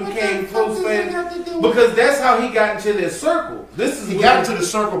how he became close friends. Because that's how he got into their circle. He got into the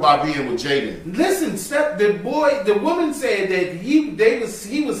circle by being with Jaden. Listen, the woman said that he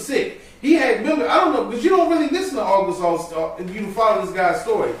was sick. He had, remember, I don't know, because you don't really listen to August All-Star, if you follow this guy's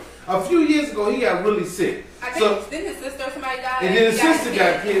story. A few years ago, he got really sick. I think then his sister or somebody died. And then his sister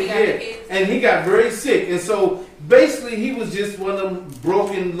got kids, and he got very sick. And so basically, he was just one of them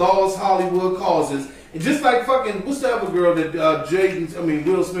broken, lost Hollywood causes. And just like fucking, what's the other girl that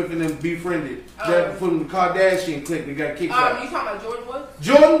Will Smith and them befriended? From the Kardashian clique that got kicked out. You talking about Jordan Woods?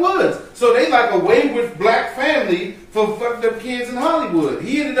 Jordan Woods. So they like a wayward black family for fucked up kids in Hollywood.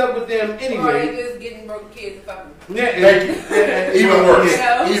 He ended up with them anyway. Or they just getting broke kids and fucking. Yeah, even worse.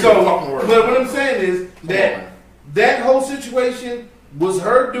 Yeah. Even fucking worse. But what I'm saying is that whole situation was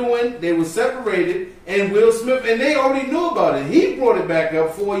her doing. They were separated, and Will Smith, and they already knew about it. He brought it back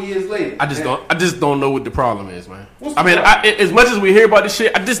up 4 years later. I just don't know what the problem is, man. As much as we hear about this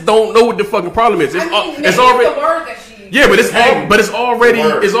shit, I just don't know what the fucking problem is. It's already. The word that she Yeah, but it's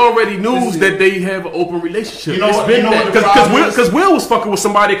already news that they have an open relationship. Because Will was fucking with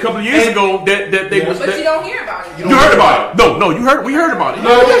somebody a couple of years ago that they was. But you don't hear about it. You heard about it? No, we heard about it.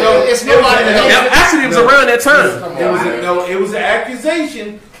 No, it's nobody. Actually, it was around that time. It was an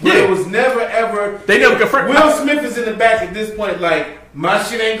accusation. But it was never ever. They never confirmed. Will Smith is in the back at this point, like my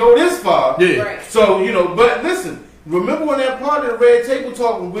shit ain't go this far. Yeah. Right. So but listen. Remember when that part of the Red Table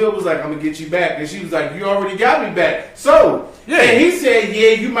Talk when Will was like, I'm going to get you back. And she was like, you already got me back. So, and he said, yeah,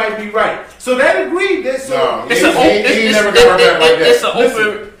 you might be right. So that agreed. He never got her back like that. It's an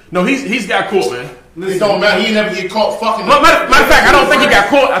open. No, he's got caught, man. It don't matter. He never get caught fucking. Matter of fact, I don't think he got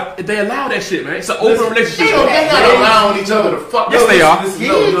caught. They allow that shit, man. It's an open relationship. They're not allowing each other to fuck. Yes, they are.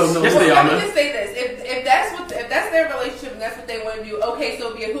 No. Yes, they are, man. Let me just say this: if that's their relationship and that's what they want to do, okay,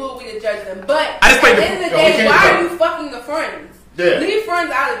 so be it. Who are we to judge them? But at the end of the day, why are you fucking the friends? Leave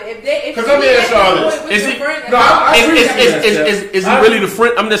friends out of it. Because let me ask y'all this: is he really the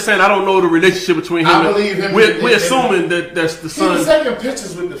friend? I'm just saying I don't know the relationship between him. I believe him. We're assuming that that's the son. He was taking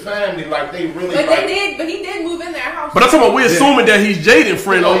pictures with the family, like they really. But he did move in their house. But I'm talking about we're assuming that he's Jaden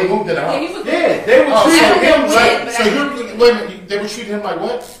friend. He moved in the house. They were treating him like. So wait a minute, they were treating him like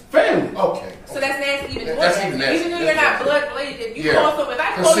what? Family. Okay. So that's nasty. Even more that's nasty. even nasty. Even though you're not blood related, if you call someone, if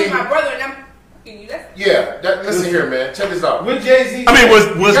I call you my brother and I'm. Listen here, man. Check this out. With Jay-Z, I mean, was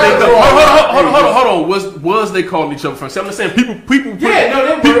they? Hold on. Was they calling each other friends? I'm just saying, people. Yeah,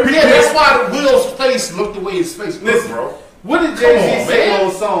 no, they were. Yeah, that's why Will's face looked the way his face looked, bro. What did Jay-Z say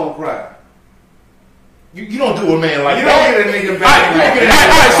on Song Cry? You don't do a man like that. You don't get a nigga back.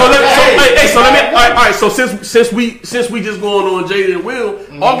 So since we just going on Jaden and Will,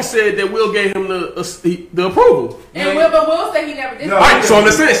 August said that Will gave him the approval. And Will said he never did. Alright, so I'm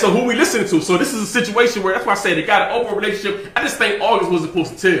just saying. So who we listening to? So this is a situation where that's why I said they got an open relationship. I just think August was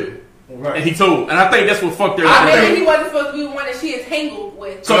supposed to tell. Right. And he told, and I think that's what fucked everything. I think he wasn't supposed to be the one that she is tangled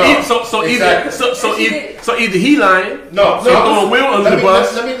with. So either he lying, so throwing Will under the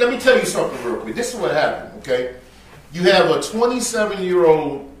bus. Let me tell you something real quick. This is what happened. Okay, you have a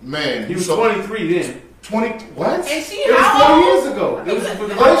 27-year-old man. He was 23 then. 20 what? And she it was 4 years ago. It was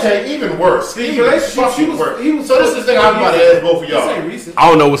okay, even worse. The relationship she was worse. So this is the thing I'm about to ask both of y'all. I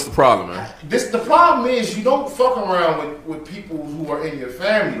don't know what's the problem, man. The problem is you don't fuck around with people who are in your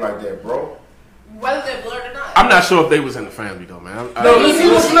family like that, bro. Whether they're blood or not. I'm not sure if they was in the family though, man. No, he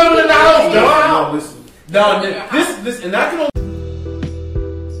was living in the house, though. No, listen. No, this, and I can only.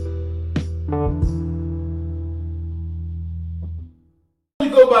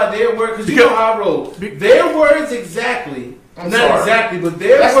 Go by their word because you know how I roll. Their words exactly, exactly, but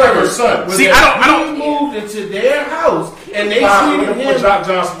their words. Son. See, I don't. Moved into their house and they treated him. Jock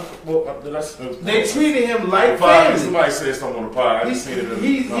Johnson. They treated him like family. Somebody said something on the pod. I just seen it.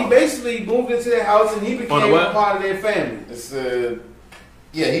 He basically moved into their house and he became a part of their family. It said,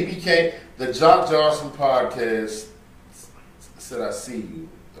 he became the Jock Johnson podcast. Said I see you.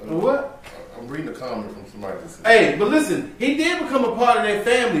 What? I'm reading a comment from somebody. Hey, but listen, he did become a part of their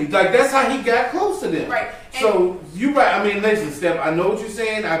family. Like, that's how he got close to them. Right. So, you're right. I mean, listen, Steph, I know what you're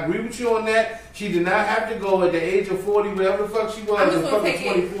saying. I agree with you on that. She did not have to go at the age of 40, whatever the fuck she was, and fucking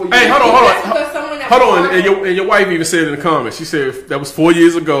 24 years. Hey, hold on. And your wife even said in the comments, she said that was 4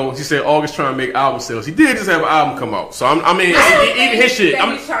 years ago. She said August trying to make album sales. He did just have an album come out. So, I mean, even his shit.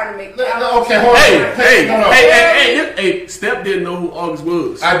 He's trying to make okay, hold on. Hey, Steph didn't know who August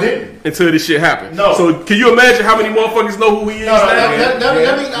was. I didn't. Until this shit happened. No. So, can you imagine how many motherfuckers know who he is?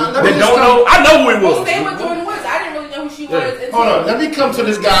 They don't know. I know who he was. Stay with Jordan Woods. I didn't really know who she was. Hold on. Let me come to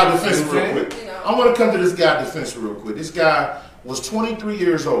this guy's defense real quick. I want to come to this guy's defense real quick. This guy was 23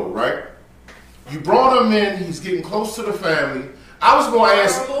 years old, right? You brought him in. He's getting close to the family. I was going to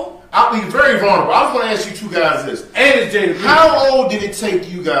ask. I'll be very vulnerable. I was going to ask you two guys this. And it's Jaden. How old did it take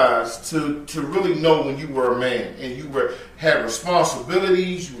you guys to really know when you were a man and you had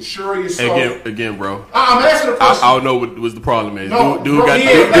responsibilities? You were sure of yourself. Again, bro. I'm asking a question. I don't know what was the problem is. No, dude got.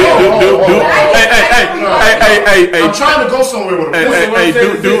 Hey, I'm trying to go somewhere with him.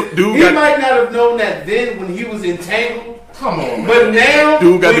 He might not have known that then when he was entangled. Come on, man. But now,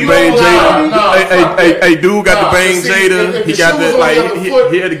 dude got the bang Jada. Hey, dude got the bang Jada. He got the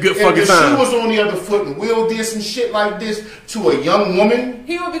he had a good fucking time. If the shoe was on the other foot and Will did some shit like this to a young woman,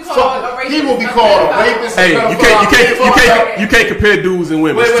 he would be called a rapist. He will be called a rapist. Hey, you can't compare dudes and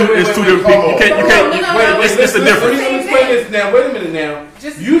women. It's two different people. You can't. It's a difference. Let me explain this now. Wait a minute now.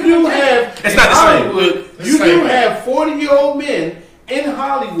 You do have. It's not the same. You do have 40-year-old men in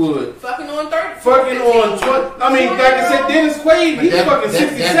Hollywood. Fucking on 30. Fucking on 20. I mean, like I said, Dennis Quaid, he's fucking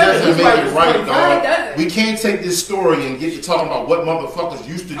 67. That doesn't make it right, dog. Doesn't. We can't take this story and get you talking about what motherfuckers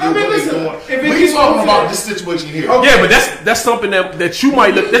used to do, what listen, they doing. We're talking about this situation here. Okay. Yeah, but that's something that you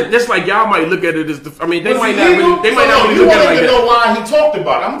might look. That's like y'all might look at it as. They might not really look at it like that. You know why he talked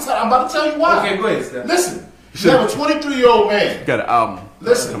about it. I'm about to tell you why. Okay, go ahead, Steph. Listen, you have a 23-year-old man. Got an album.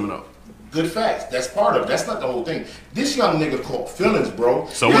 Listen, coming up. Good facts. That's part of it. That's not the whole thing. This young nigga caught feelings, bro.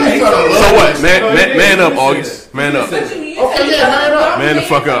 So what? Man up, August. Man up. Okay, man up. Man the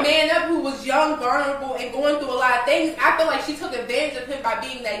fuck up. Man up who was young, vulnerable, and going through a lot of things. I feel like she took advantage of him by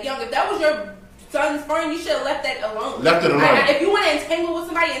being that young. If that was your son's friend, you should have left that alone. Left it alone. If you want to entangle with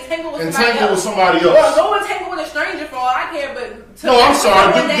somebody, entangle with somebody else. Well, go entangle with a stranger for all I care, but... No, I'm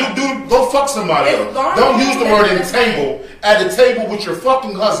sorry. Dude, go fuck somebody else. Don't use the word entangle at a table with your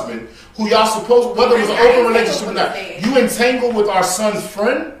fucking husband, who y'all supposed, whether it was an open relationship or not. You entangle with our son's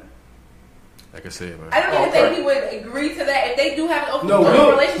friend? Like I said, man. I don't even think he would agree to that. If they do have an open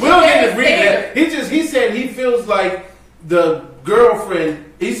relationship, Will didn't agree to that. He said he feels like the girlfriend.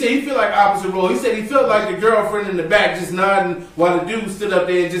 He said he feel like opposite role. He said he felt like the girlfriend in the back just nodding while the dude stood up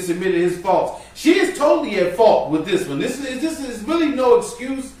there and just admitted his faults. She is totally at fault with this one. This is really no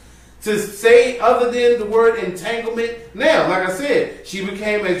excuse to say other than the word entanglement. Now, like I said, she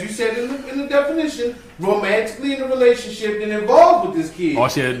became, as you said in the definition, romantically in a relationship and involved with this kid. All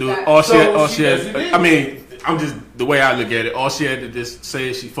she had to do, I mean, I'm just, the way I look at it, all she had to just say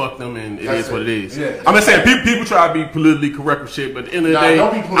is she fucked him and it is what it is. Yeah. I'm just saying, people try to be politically correct with shit, but at the end of the day,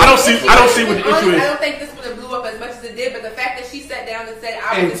 I don't see what the issue is. I don't think this would have blew up as much as it did, but the fact that she sat down and said,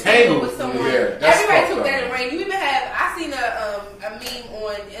 I was entangled with someone, everybody took that and ran. You even have, I seen a meme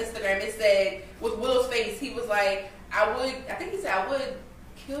on Instagram, it said, with Will's face, he was like, I think he said, I would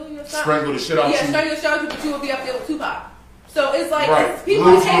kill you or something. Strangle the shit out of you. Yeah, strangle the shit out of you, but you would be up there with Tupac. So it's like, people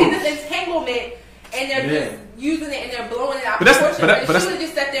are taking this entanglement and they're just using it and they're blowing it out. But she would have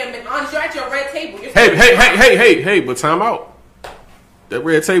just sat there and been honest. You're at your red table. Hey, but time out. That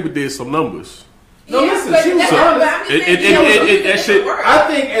red table did some numbers. No, listen, she was honest. That shit. I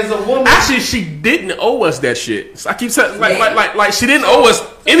think as a woman, actually, she didn't owe us that shit. So I keep saying, like she didn't owe us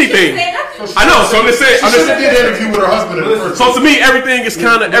anything. I know. So I'm just saying. She did an interview with her husband. So to me, everything is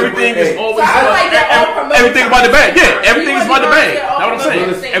always everything about the bag. Yeah, everything is about the bag. That's what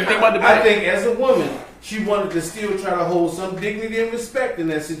I'm saying. Everything about the bag. I think as a woman, she wanted to still try to hold some dignity and respect in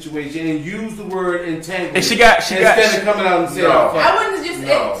that situation and use the word entanglement. And she got instead of coming out and saying, I wouldn't just,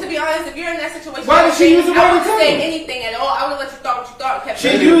 to be honest, if you're in that situation, why did she use the word I wouldn't say anything at all. I would let you thought what you thought.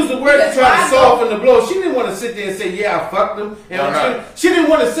 She used the word to try to soften the blow. She didn't want to sit there and say, yeah, I fucked him. She didn't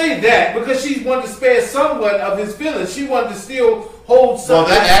want to say that because she wanted to spare somewhat of his feelings. She wanted to still hold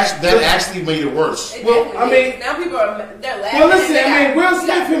something. Well, that actually made it worse. Well, I mean, now people they're laughing. Well, listen, I mean, Will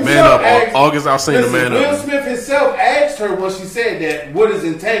Smith himself asked, August out saying the man up. Will Smith himself asked her when she said that, what is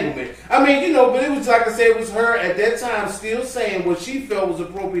entanglement? I mean, but it was like I said, it was her at that time still saying what she felt was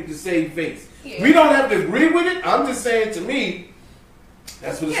appropriate to save face. Yeah. We don't have to agree with it. I'm just saying, to me,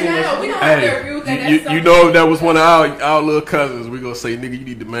 that's what it seems like. We don't have to agree with that. You know, if that was one of our little cousins, we gonna say, nigga, you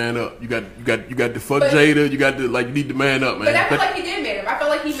need to man up. You got to fuck Jada. You got to you need to man up, man. But I feel like he did man up. I felt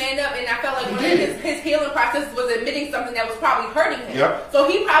like he manned up, and I felt like one of his healing process was admitting something that was probably hurting him. Yep. So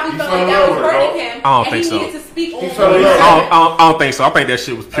he probably felt like that was hurting him. I don't think so. He needed to speak on it. I don't think so. I think that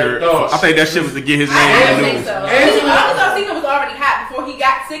shit was pure. I think that shit was to get his name in the news. I thought Cena was already hot before he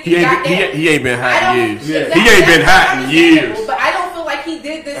got sick. He ain't been hot in years. He ain't been hot in years. But I don't feel like he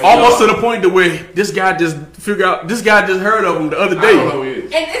did this. Almost to the point to where this guy just heard of him the other day.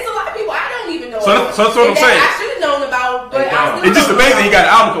 And it's a lot of people I don't even know. So that's what I'm saying. I should have known about, but it's just amazing he got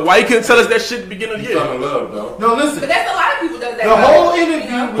an album. Why he couldn't tell us that shit at the beginning of the year? No, listen. But that's a lot of people does that. The whole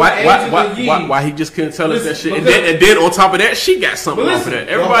interview. Why he just couldn't tell us that shit? And then on top of that, she got something off of that.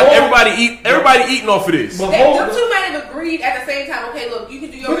 Everybody eating off of this. Them two might have agreed at the same time. Okay, look, you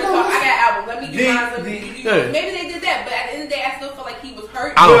can do your talk. I got an album. Let me do mine. Maybe they did that, but at the end of the day, I still feel like he was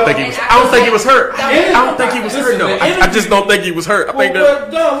hurt. I don't think he was hurt. I don't think he was hurt though. I just don't think he was hurt. I think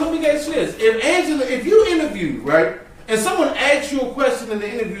that. Let me ask you this: if you interview, right, and someone asks you a question in the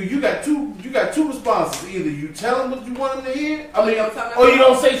interview, you got two responses. Either you tell them what you want them to hear, or you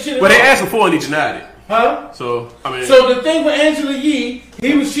don't say shit. Well, they asked before and he denied it. Huh? So the thing with Angela Yee,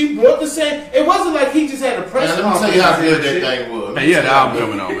 she brought the same. It wasn't like he just had a press conference. Let me tell you how good that thing was. Man, he had the album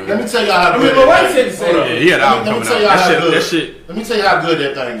coming on, man. Let me tell you how good. My wife said the same. Yeah, he had the album coming on. That shit. Let me tell you how good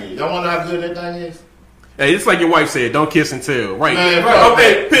that thing is. Y'all want to know how good that thing is? Hey, it's like your wife said, don't kiss and tell. Right. Man,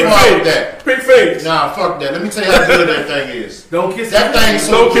 okay, pink face. Nah, fuck that. Let me tell you how good that thing is. Don't kiss that thing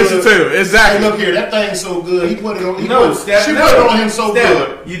so don't good. Kiss and tell. Exactly. Hey, look here, that thing's so good. He put it on. She put it on him so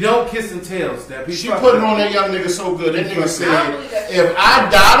good. You don't kiss and tell, Steph. She put it on that young nigga so good. That nigga said, if I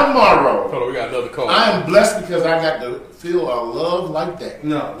die tomorrow, hold on, we got another call. I am blessed because I got to feel a love like that.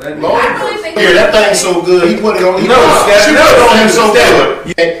 No, that here, that thing's so good. He put it on. She put it on him so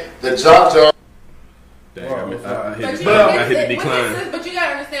good. Yeah, the job. I hit the decline. But you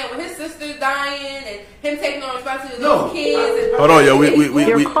gotta understand, with his sister dying and him taking on responsibility for his kids. And hold on, yo,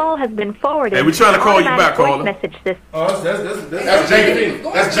 your call has been forwarded. Hey, we trying to call you back, caller. Message this. Oh, that's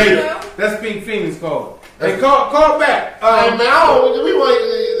Jada. That's Jada. That's Pink Phoenix call. Hey, call back. Hey man, we want.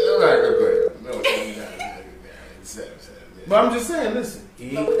 But I'm just saying, listen.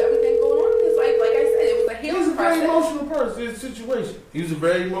 But with everything going on, it's like I said, it was a healing process. He was a very emotional person in this situation. He was a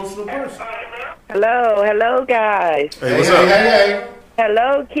very emotional person. Hello, guys. Hey, what's up? Hey.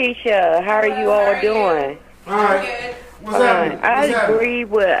 Hello, Keisha. How are you all doing? All right. What's happening? I agree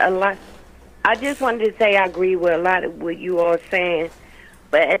with a lot. I just wanted to say I agree with a lot of what you all saying.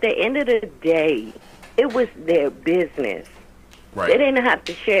 But at the end of the day, it was their business. Right. They didn't have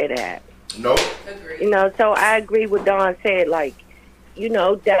to share that. Nope. Agreed. You know, so I agree with Don said. Like, you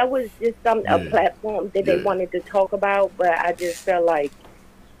know, that was just a platform that they wanted to talk about, but I just felt like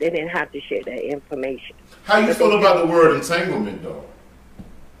they didn't have to share that information. How you feel about the word entanglement, though?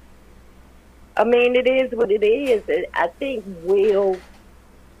 I mean, it is what it is. I think Will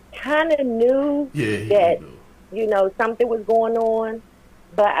kind of knew that, you know, something was going on,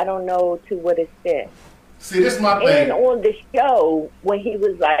 but I don't know to what extent. See, this is my thing. And on the show, when he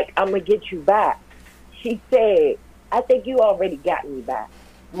was like, I'm going to get you back, she said, I think you already got me back.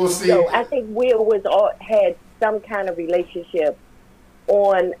 Well, see. So I think Will had some kind of relationship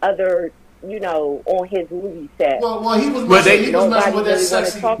on other, you know, on his movie set. Well, he was messing with that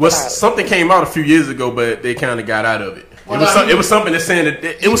sexy. Well, something came out a few years ago, but they kind of got out of it. It was something that's saying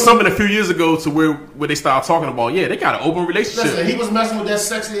that it was something a few years ago to where they started talking about. Yeah, they got an open relationship. Listen, he was messing with that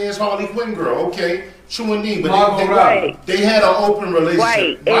sexy ass Harley Quinn girl. Okay, true indeed, but they had an open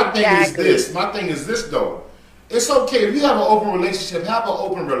relationship. Right, My thing is this though. It's okay if you have an open relationship. Have an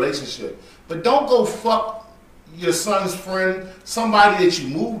open relationship, but don't go fuck your son's friend, somebody that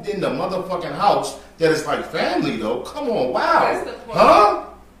you moved in the motherfucking house that is like family though. Come on, wow, huh?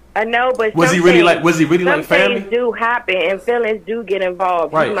 I know, but was he really like family? Things do happen and feelings do get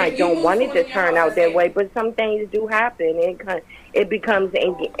involved. Right. You might don't want it to turn out that way, but some things do happen and it becomes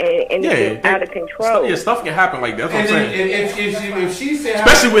it gets out of control. Stuff can happen like that. That's what I'm saying. If she said,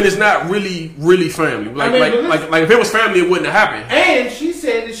 especially when it's not really family, like if it was family, it wouldn't have happened. And she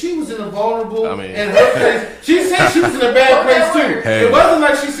said that she was in a vulnerable and her place. She said she was in a bad place too. It wasn't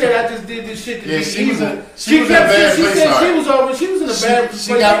like she said I just did this shit to be evil. She said she was in a bad place.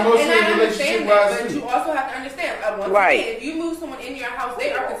 And I understand that, but you also have to understand. Once again, if you move someone into your house,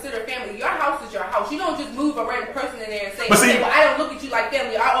 they are considered family. Your house is your house. You don't just move a random person in there and say, I don't look at you like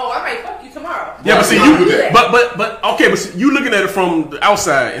family. I might fuck you tomorrow. Yeah, but see, but you looking at it from the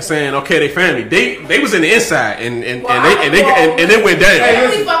outside and saying, okay, they family. They was in the inside and they went down.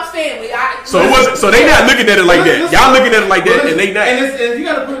 Family fucks family. So they not looking at it like that. Y'all looking at it like that, and they not. And you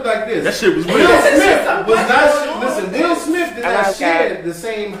got to put it like this. That shit was weird. Will Smith did not share the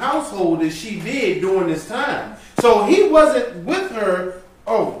same household as she did during this time, so he wasn't with her.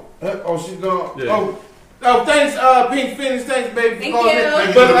 She's gone. Yeah. Oh, thanks, Pink Phoenix. Thanks, baby, for calling me.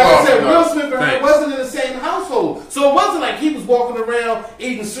 But like I said, Will Smith and her wasn't in the same household. So it wasn't like he was walking around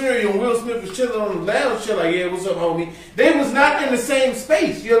eating cereal and Will Smith was chilling on the lounge, shit like, yeah, what's up, homie? They was not in the same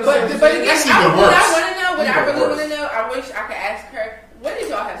space. You understand? But again, what I really want to know, I wish I could ask her, what did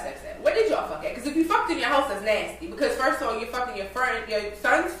y'all have sex at? What did y'all fuck at? Because if you fucked in your house, that's nasty. Because first of all, you're fucking your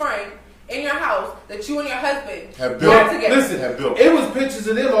son's friend, in your house that you and your husband have built together. Listen, it was pictures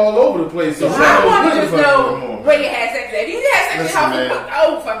of them all over the place. So I want to just know where you had sex at. You had sex in your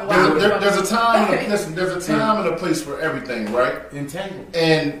house. Fucking wild. There's a time. There's a time and a place for everything, right? Entangled.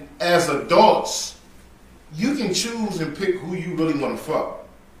 And as adults, you can choose and pick who you really want to fuck.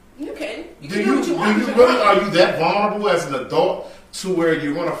 You can. Do you really? Are you that vulnerable as an adult? To where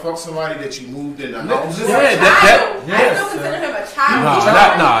you're gonna fuck somebody that you moved in the house? I still consider him a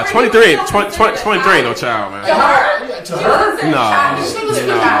child. Nah, 23 ain't no child, man. To her? Nah. She was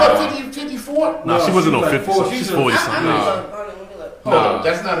 54? No, she wasn't no 50. She's 40 something. No,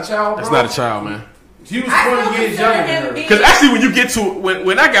 that's not a child, bro? That's not a child, man. She was 20 years younger than her. Because actually, when you get to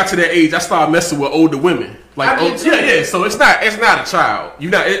when I got to that age, I started messing with older women. Like, so it's not a child.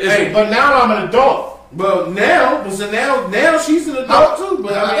 But now I'm an adult. Well, now she's an adult too.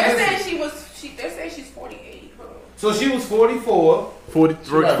 But they're saying she's 48. So she was 44.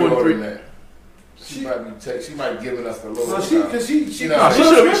 43. She might be giving us the little. So she should be. She should be.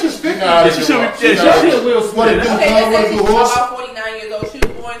 Will Smith. Okay, she's about 49 years old. She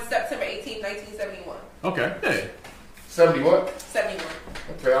was born September 18, 1971. Okay. Yeah. 70 what? 71.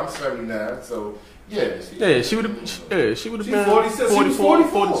 Okay, I'm 79. So. She would have been 44.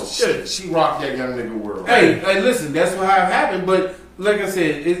 She rocked that young nigga world. Hey, listen, that's how it happened. But like I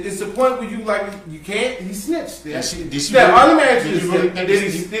said, it's the point where you can't. He snitched. Did he snitch? No.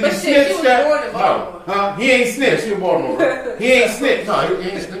 He ain't snitched. He Baltimore. He ain't snitched. No, he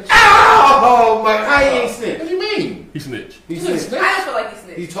ain't snitched. Oh my! How he ain't snitched? What do you mean? He snitched. I don't feel like he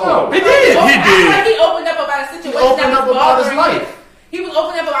snitched. He told. He did. Like he opened up about a situation. He opened up about his life. He was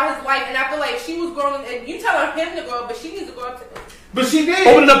opening up about his life, and I feel like she was growing. And you telling him to grow, but she needs to grow up too. But she did.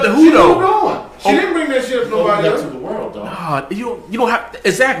 Opening up to who though? She didn't bring that shit up to nobody else. To the world, though. Nah, you don't have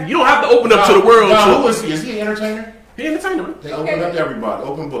exactly. You don't have to open up to the world. Who is he? Is he an entertainer? He an entertainer. They open up to everybody.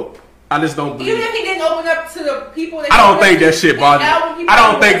 Open book. I just don't believe. Even if he didn't open up to the people that I don't think that shit bothered. I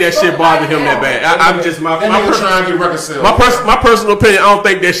don't think that shit bothered him that bad. I'm just my personal opinion. I don't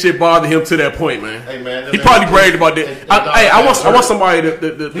think that shit bothered him to that point, man. Hey man, he probably bragged about that. I want somebody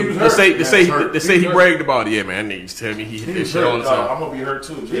to say he bragged about it. Yeah, man. I need to tell me he hit that shit all the time. I'm gonna be hurt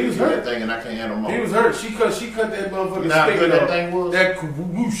too. He was hurt. That thing and I can't handle more. He was hurt. She cut that motherfucking stick. That thing was that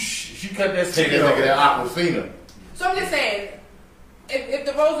whoosh. She cut that stick. Take that nigga that Aquafina. So I'm just saying, if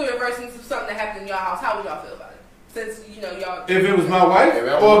the roles were reversed into something that happened in your house, how would y'all feel about it? Since y'all. If it was my wife, or if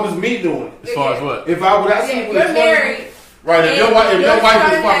it was me doing it. As far as what? If I would, I see. You're married. Right. If your wife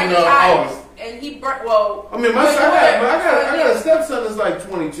is fucking August. And he I mean, I got a stepson that's like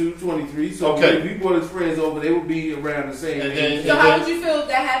 22, 23. So if we brought his friends over, they would be around the same age. So how would you feel if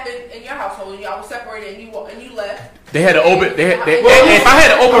that happened in your household? Y'all were separated and you left. They had an open. If I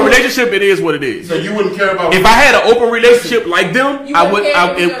had an open relationship, it is what it is. So you wouldn't care about. If I had an open relationship like them, it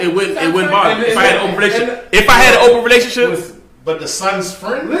wouldn't bother me. If I had an open relationship. But the son's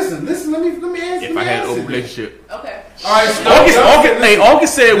friend. Listen. Let me ask you. If I had an open relationship. Okay. All right.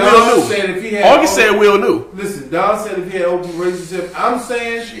 August said Will knew. August said Will knew. Listen, Don said if he had an open relationship. I'm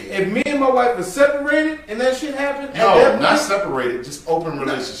saying if me and my wife are separated and that shit happened. No, not separated. Just open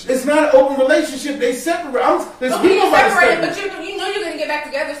relationship. It's not an open relationship. They separate. Separated, but you know you're gonna get back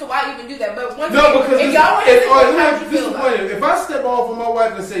together. So why even do that? But if I step off with my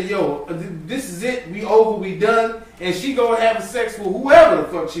wife and say, "Yo, this is it. We over. We done." And she gonna have sex with whoever the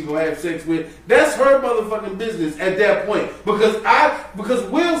fuck she gonna have sex with. That's her motherfucking business at that point. Because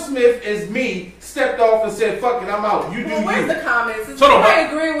Will Smith as me stepped off and said, "Fuck it, I'm out." You do you. Where's the comments? Is somebody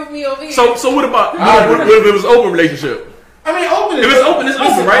agreeing with me over here? So what about what if it was open relationship? I mean, open. If it's open, it's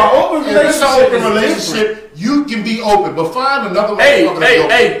open, right? If it's an open relationship, you can be open, but find another way.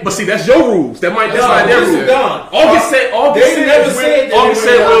 Hey, but see, that's your rules. That's not their rules. August said Will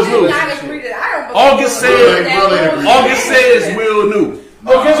knew. August says Will knew.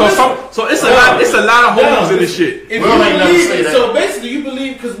 Okay, so it's a lot of holes in this shit. So basically, you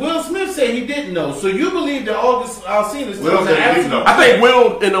believe because Will Smith said he didn't know, so you believe that August Alsina still know. I think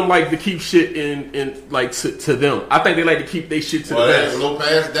Will and them like to keep shit in like to them. I think they like to keep their shit to the best. A little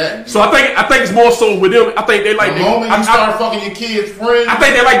past that. So I think it's more so with them. I think they like. The moment you start fucking your kids' friends, I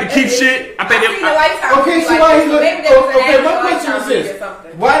think they like to keep shit. I think they. Okay, so why he look? Okay, my question is this: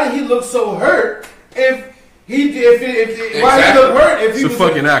 why did he look so hurt if? Why he look hurt if he was a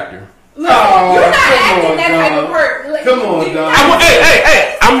fucking actor? Listen, you're not acting that type of hurt. Come on, Don.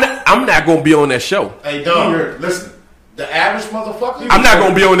 Hey! I'm not gonna be on that show. Hey, Don, listen. The average motherfucker. I'm not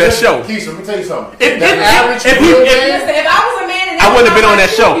gonna be on that show. Keisha, let me tell you something. If I was a man, I wouldn't have been on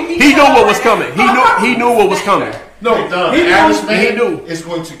that show. He knew what was coming. He knew what was coming. No, Don. The average man is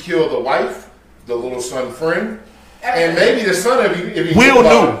going to kill the wife, the little son friend. And maybe the son of you. Will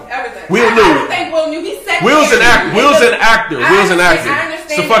knew. I don't think Will knew. He said Will's an actor.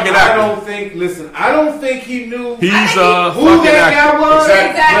 It's a fucking actor. I don't think he knew. He's a fucking actor. Guy was.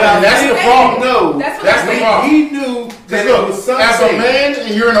 Exactly. That's the problem. No, that's the problem. He knew that it was something. As a man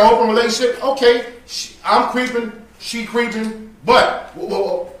and you're in an open relationship, okay, I'm creeping, she creeping, but you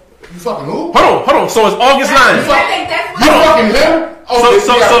fucking who? Hold on. So it's August line. You fucking him? So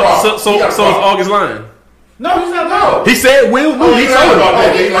it's August line. No, he's not. No. He said Will knew. He told him.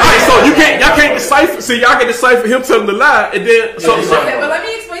 Alright, so y'all can't decipher. See, y'all can decipher him telling the lie, and then but let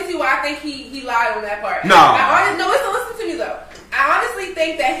me explain to you why I think he lied on that part. Listen to me though. I honestly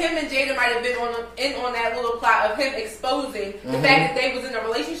think that him and Jada might have been on that little plot of him exposing the fact that they was in a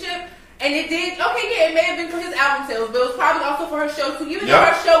relationship. And it did, it may have been for his album sales, but it was probably also for her show too. Even though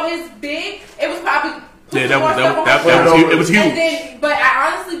her show is big, it was probably. Yeah, it was huge. But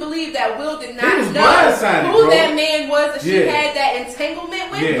I honestly believe that Will did not know who that man was that she had that entanglement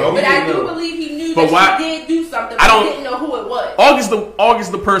with. But I do believe he knew that she did do something, but he didn't know who it was.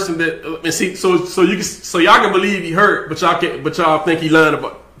 August the person that and see, so y'all can believe he hurt, but y'all think he lying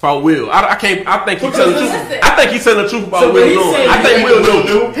about Will. I think he's telling the truth. I think he's telling the truth about Will. I think Will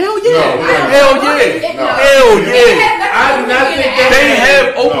knew. Hell yeah. I do not think they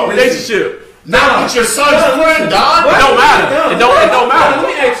have open relationship. Not with your son's friend, dog. It don't matter. It don't matter. Let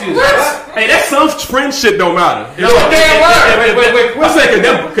me ask you. Hey, that son's friend shit don't matter. No, damn right. I say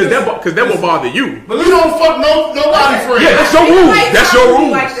because that will bother you. But you don't fuck nobody friend. Yeah, that's your rules. That's your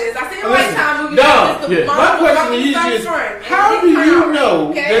rules. I see the right time. My question is just, how do you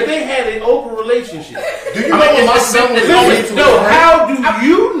know that they had an open relationship? Do you know when my son was going to? No, how do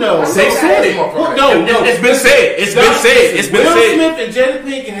you know? They said it. No, it's been said. Will Smith and Jada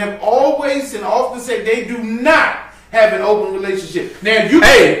Pinkett have always and often said they do not have an open relationship. Now you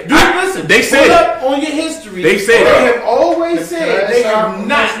listen. They said up on your history. They said they have always said they have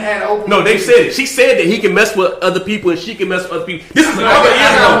not had an open. No, they said it. She said that he can mess with other people and she can mess with other people. This is a couple of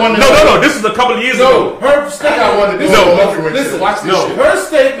years ago. No. This is a couple of years ago. Her statement. Listen, watch this shit. Her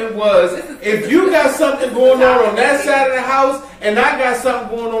statement was, if you got something going on that side of the house, and I got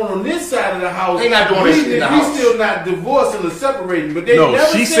something going on this side of the house, they not doing this shit in the house. We still not divorcing or separating. But they no,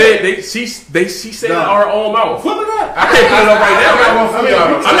 never she said she said it out her own mouth. Pull it up. I can't pull it up right now.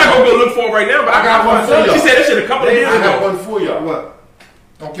 I'm not gonna go look for it right now. But I got one for y'all. She said that shit a couple of years ago. I got one for y'all. What?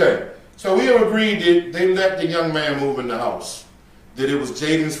 Okay, so we have agreed that they let the young man move in the house. That it was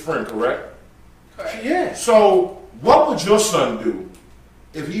Jaden's friend, correct? Correct. Yeah. So what would your son do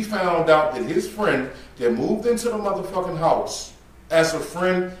if he found out that his friend that moved into the motherfucking house as a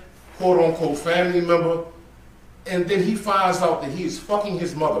friend, quote unquote family member, and then he finds out that he's fucking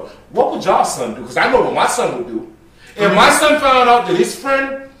his mother? What would y'all son do? Because I know what my son would do. If my son found out that his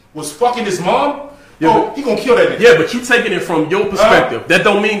friend was fucking his mom, he gonna kill that nigga. Yeah, but you taking it from your perspective. That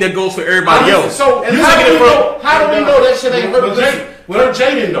don't mean that goes for everybody else. So how do we know that shit ain't hurt Jaden? Well,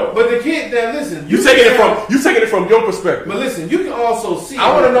 Jaden though. But the kid, now listen. You taking it from your perspective. But listen, you can also see.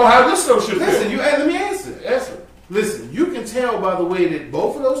 I want to know how this little shit feels. Listen, let me answer. Listen, you can tell by the way that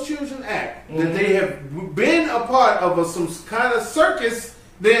both of those children act that they have been a part of some kind of circus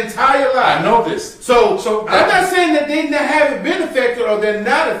their entire life. I know this. So I'm not saying that they haven't been affected or they're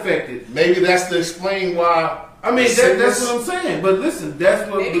not affected. Maybe that's to explain why. I mean, that's what I'm saying. But listen, that's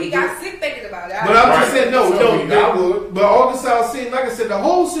what. Maybe he got sick thinking about it. But I'm just saying, no. But August Alsina, like I said, the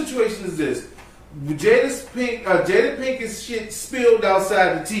whole situation is this. Jada Pinkett's shit spilled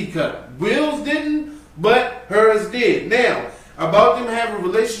outside the teacup. Will's didn't, but hers did. Now, about them having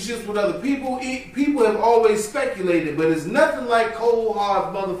relationships with other people, people have always speculated, but it's nothing like cold,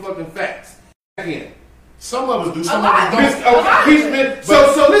 hard motherfucking facts. Again. Some of us do, some of us don't.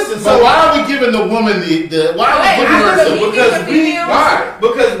 So listen. So why are we giving the woman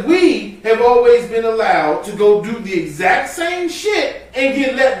Because we have always been allowed to go do the exact same shit and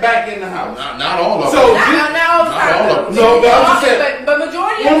get let back in the house. Not all of them. So not all the time. But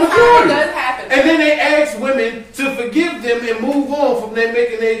majority of the time it does happen. And then they ask women to forgive them and move on from them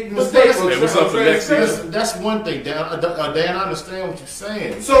making a mistake. That's one thing, Dan. I understand what you're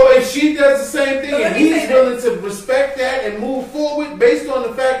saying. So if she does the same thing and he's willing to respect that and move forward based on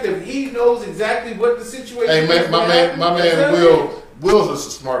the fact that he knows exactly what the situation is. Hey, my man Will's a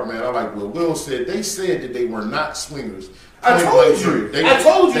smart man. I like Will. Will said they said that they were not swingers. I told you. They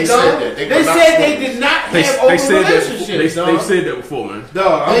said that. They said they did not have open relationships. They said that before, man.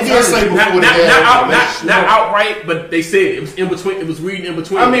 They did say before not outright, but they said it was in between. It was reading in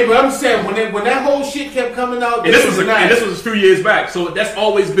between. I mean, but I'm saying when that whole shit kept coming out, and this was a few years back, so that's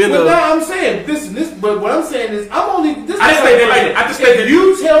always been. Well, no, I'm saying this. But what I'm saying is, I'm only. This I just think that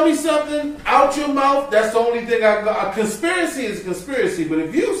you tell me something out your mouth, that's the only thing I got. A conspiracy is a conspiracy, but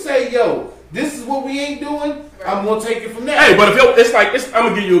if you say, "Yo, this is what we ain't doing," I'm gonna take it from there. Hey, but if I'm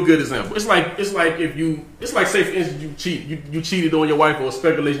gonna give you a good example. It's like say for instance you cheated on your wife, or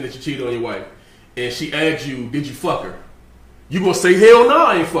speculation that you cheated on your wife, and she asked you, did you fuck her? You gonna say hell no,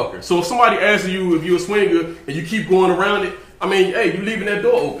 I ain't fuck her. So if somebody asks you if you're a swinger and you keep going around it, I mean, hey, you leaving that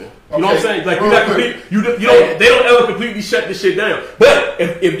door open. You know what I'm saying? Like you're not they don't ever completely shut this shit down. But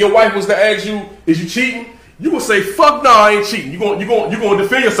if your wife was to ask you, is you cheating? You gonna say fuck no, I ain't cheating. You gonna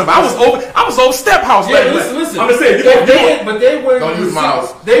defend yourself. I was over Step House. Yeah, listen. I'm just saying. But they weren't. Don't use my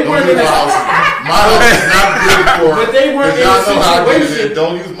house. They weren't in my house. My house is not good for. But they weren't in a situation.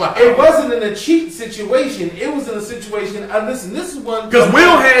 Don't use my house. It wasn't in a cheat situation. It was in a situation. Listen, this is one. Because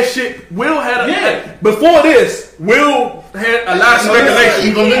Will had shit. Will had before this. Will had a lot of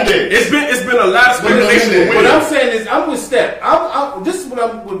speculation. It's been a lot of speculation. What I'm saying is, I'm with Step. This is what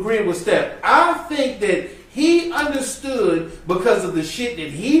I'm agreeing with Step. I think that he understood because of the shit that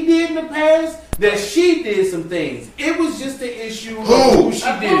he did in the past that she did some things. It was just the issue of who she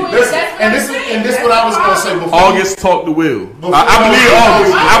did. And this is what I was going to say before. August talked to Will. I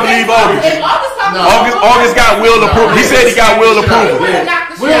believe August. August got Will approval. He said he got Will approval.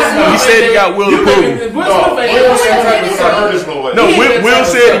 He said he got Will approval. No, Will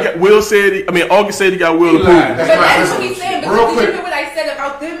said. August said he got Will approval. But that's what he's saying. Because you hear what I said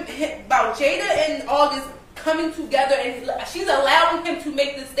about Jada and August coming together, and she's allowing him to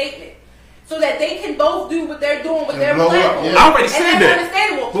make this statement so that they can both do what they're doing with their platform. I already said that.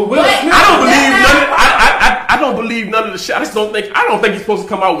 Understandable. But I don't believe none of the shit. I don't think he's supposed to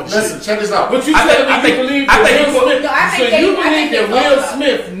come out with the shit. Check this out. But you said you believe that Will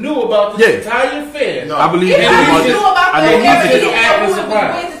Smith knew about this entire affair. No, I believe he knew about the affair.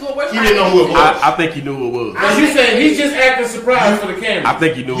 He didn't know who it was. I think he knew who it was. But you saying he's just acting surprised for the camera. I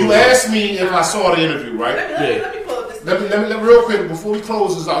think he knew. You asked me if I saw the interview, right? Let me pull up this. Let me real quick before we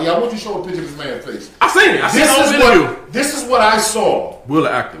close this out. Yeah, I want you to show a picture of this man's face. I seen it. This is what I saw. Will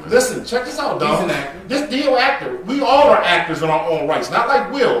an actor, man. Listen, check this out, dog. He's an actor. This deal actor. We all are actors in our own rights. Not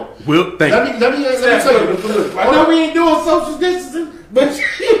like Will. Will, thank you. Let me tell you. I know we ain't doing social distancing, but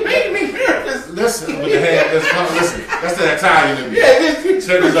you made me nervous. Listen, with the hand. Listen. That's the Italian in me. Yeah, check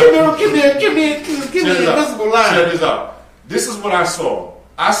this out. Give me an invisible line. Check this out. This is what I saw.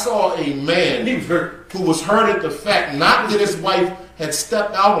 I saw a man who was hurt at the fact not that his wife had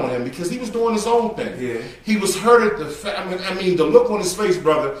stepped out on him because he was doing his own thing. Yeah. He was hurt at the fact. I mean, the look on his face,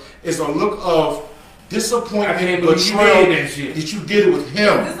 brother, is a look of disappointment, betrayal that you did it with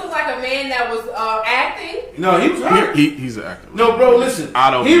him. This was like a man that was acting. No, he was hurt. He's an actor. No, bro, listen.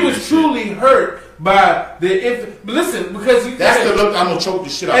 He was truly hurt by the. Listen, because that's the look. I'm gonna choke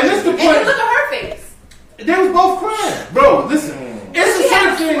this shit out. And this the point. And look at her face. They was both crying, bro. Listen. It's a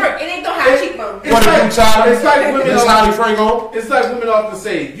certain thing. It ain't don't have cheekbones. It's like women. It's like women often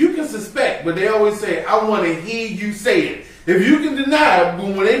say, you can suspect, but they always say, I want to hear you say it. If you can deny, but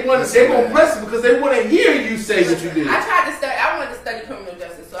when they want, they're gonna press it because they want to hear you say what you did. I wanted to study criminal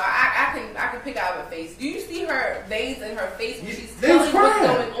justice, so I can pick out her face. Do you see her veins in her face when she's telling what's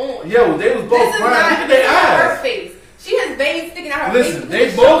going on? Yo, they was both crying. Look at their eyes. Her face. She has veins sticking out her face.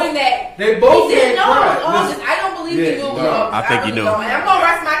 They both didn't know it was August. I don't believe he knew it was August. I think he knew. And I'm gonna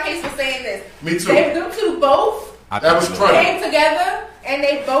rest my case for saying this. Me too. Them two both came together and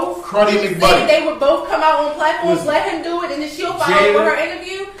they both said they would both come out on platforms, let him do it, and then she'll follow up with her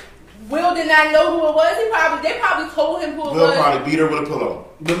interview. Will did not know who it was. They probably told him who it was. Will probably beat her with a pillow.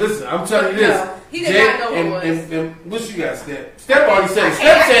 But listen, I'm telling you this. He did not know who it was. And what you got, Steph? Steph already said it.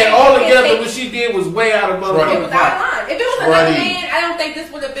 Steph said all together what she did was way out of motherfucking. It was out of line. If it was another man, I don't think this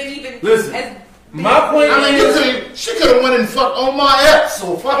would have been even as. My point is, she could have went and fucked Omar Epps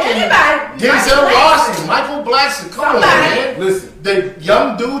or fucking Denzel Washington, Michael Blackson. Come on, man. Listen, the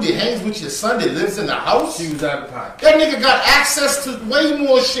young dude that hangs with your son that lives in the house. She was out of pocket. That nigga got access to way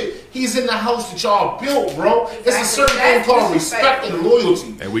more shit. He's in the house that y'all built, bro. It's a certain thing called respect and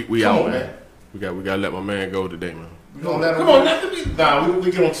loyalty. Hey, we out, man. We gotta let my man go today, man. We gonna let him go. Nah, we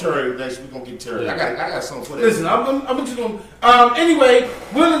get on Terry next. We gonna get Terry. I got something for that. Listen, I'm just gonna. Anyway,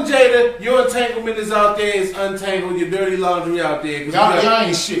 Will and Jada, your entanglement is out there. It's untangled. Your dirty laundry out there. Y'all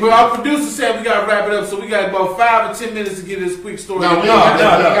ain't shit. Well, our producer said we gotta wrap it up, so we got about 5 or 10 minutes to get this quick story. We out,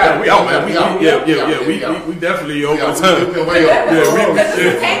 man. We definitely over time. We've been way over.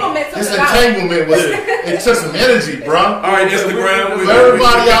 This entanglement was it took some energy, bro. All right, Instagram.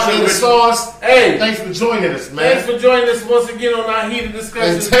 Everybody out there that saw us, hey, thanks for joining us, man. Thanks for joining us once again on our heated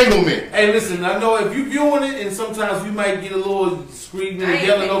discussion. Entanglement. Hey, listen, I know if you viewing it, and sometimes we might get a little screaming and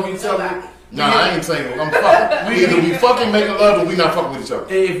yelling over each other. Nah, I ain't tangled. I'm fucking. Either we fucking making love or we not fucking with each other.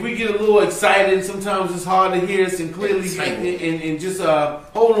 And if we get a little excited, sometimes it's hard to hear us and clearly and just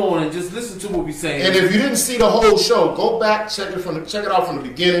hold on and just listen to what we're saying. And if you didn't see the whole show, go back, check it out from the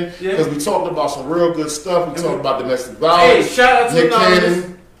beginning because we talked about some real good stuff. We talked about domestic violence. Hey, shout out to Nick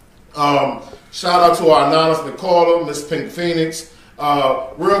Cannon. Shout out to our anonymous caller, Miss Pink Phoenix.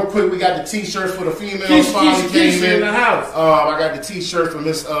 Real quick, we got the t-shirts for the females finally came in the house. I got the t-shirt for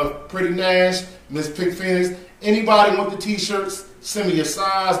Miss Pretty Nash, Miss Pink Phoenix. Anybody want the t-shirts? Send me your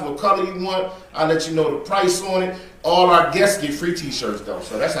size, what color you want. I'll let you know the price on it. All our guests get free t-shirts though,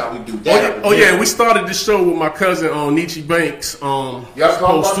 so that's how we do that. Oh yeah, we started the show with my cousin on Nietzsche Banks.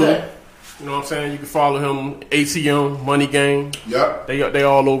 Post to that. You know what I'm saying? You can follow him, ATM, Money Game. Yep. They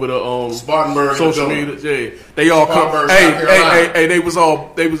all over the Spartanburg social media. Yeah. They all come. Hey,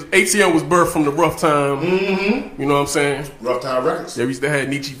 ATM was birthed from the Rough Time. Mm-hmm. You know what I'm saying? Rough Time Records. They used to have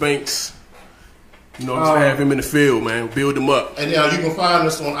Nietzsche Banks. You know what I'm saying? Have him in the field, man. Build him up. And now you can find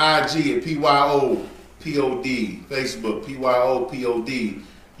us on IG at PYOPOD, Facebook PYOPOD,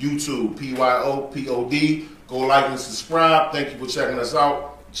 YouTube PYOPOD. Go like and subscribe. Thank you for checking us out.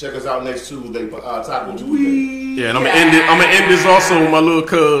 Check us out next Tuesday, Taco Tuesday. Yeah, and I'm gonna end this also with my little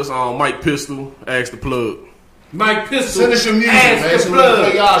cuz, Mike Pistol. Ask the plug. Mike Pistol. Send us your music, man. So we can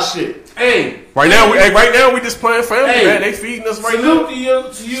play y'all shit. Hey. Right now we just playing family, man. They feeding us right now. Salute to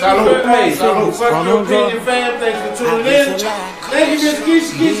you. Salute. Hey, salute. Fuck your opinion, fam. Thanks for tuning in. Thank you, Miss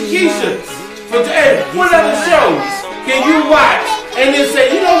Keisha. Hey, what other shows can you watch and then say,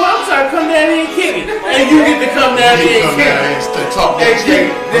 you know what, I'm trying to come down here and kick it, and you get to come down here and kick it. Talk that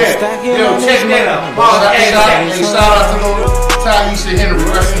shit. Yo, check that out. Shout out to Taisha Henry.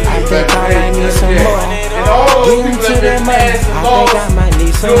 And all those people that been passed and lost during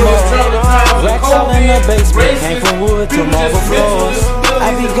this troubled times of COVID, racist, people just miserable.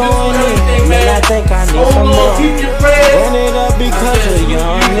 going in, man, I think I need some more. Run it up because a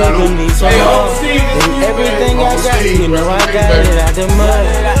young nigga need some more. And everything I got, you know I got it out the mud.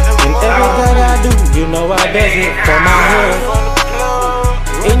 And everything I do, you know I does it for my hood.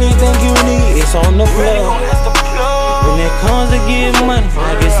 Anything you need, it's on the plug. When it comes to give money,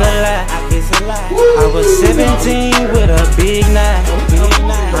 I guess a lot. I was 17 with a big knife.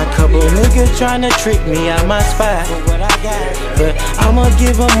 A couple niggas tryna trick me out my spot, but I'ma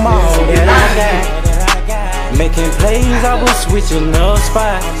give them all that I got. Making plays, I was switching up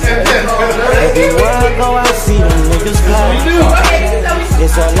spots. Everywhere I go, I see them niggas fly.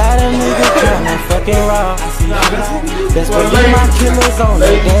 It's a lot of niggas tryna fucking rob. That's believe my killers on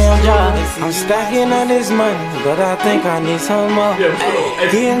their damn job. I'm stacking on this money, but I think I need some more.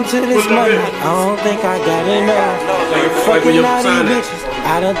 Getting to this money, I don't think I got enough. Fucking all these bitches,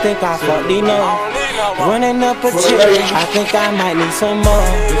 I don't think I fucked enough. Running up a check, I think I might need some more.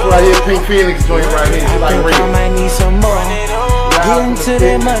 This right here, Pink Phoenix joint right here. I think I might need some more. Getting to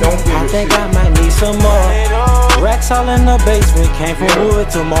that money, I think I might need some more. Racks all in the basement, came from wood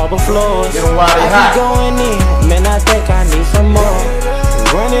to marble floors. I be going in, man, I think I need some more.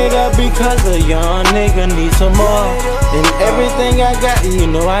 Run it up because a young nigga need some more. And everything I got, you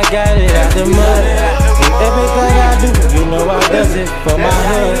know I got it out the mud. And everything I do, you know I does it for my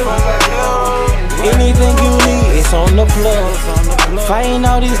hood. Anything you need, it's on the plug. Fighting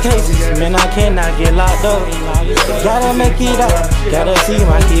all these cases, man, I cannot get locked up. Gotta make it out, gotta see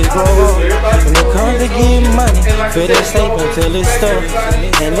my kids grow up. When it comes to getting money, feel that staple till it's stuck.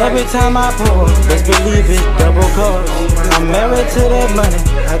 And every time I pull, best believe it, double cost. I'm married to that money,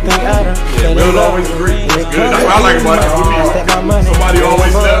 I think I done fell in love. When it comes to getting money, I stack my money. Somebody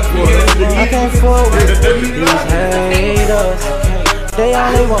always left for us. I can't afford these haters. They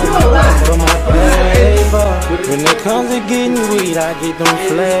only want me for my flavor. When it comes to getting weed, I get them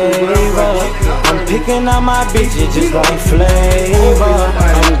flavor. I'm picking out my bitches just like flavor.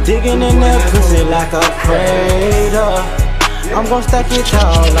 I'm digging in that pussy like a crater. I'm gon' stack it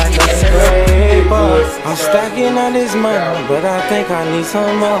tall like a scraper. I'm stacking on this money, but I think I need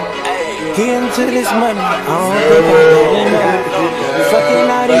some more. Getting to this money, I don't think I got enough. Fucking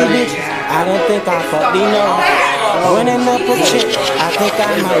all these bitches, I don't think I fucked enough. Running up a chick, I think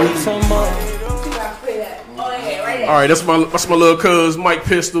I might need some more. Alright, that's my little cuz Mike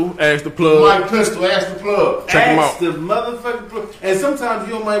Pistol. Ask the plug. Mike Pistol, ask the plug. Check him out. Ask the motherfucking plug. And sometimes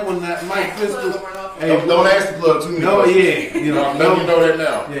you might want that Mike Pistol. Hey, don't ask the plug too many. No, yeah, you know, let me know that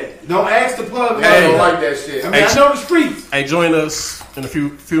now. Yeah, don't ask the plug. I don't like that shit. I mean, I know the streets. Hey, join us in a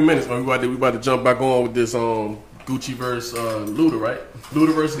few minutes, man. We about to jump back on with this Gucci versus Luda, right?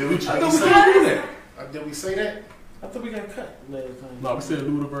 Luda versus Gucci. I thought we couldn't do that. Did we say that? I thought we got cut last time. No, we said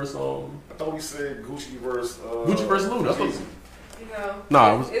Luda versus I thought we said Gucci versus Gucci versus Luda. You know,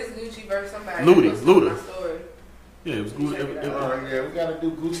 nah, it's Gucci versus somebody. Luda. Yeah, it was Gucci. Alright, yeah, we gotta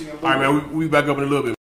do Gucci and Luda. Alright, man, we back up in a little bit.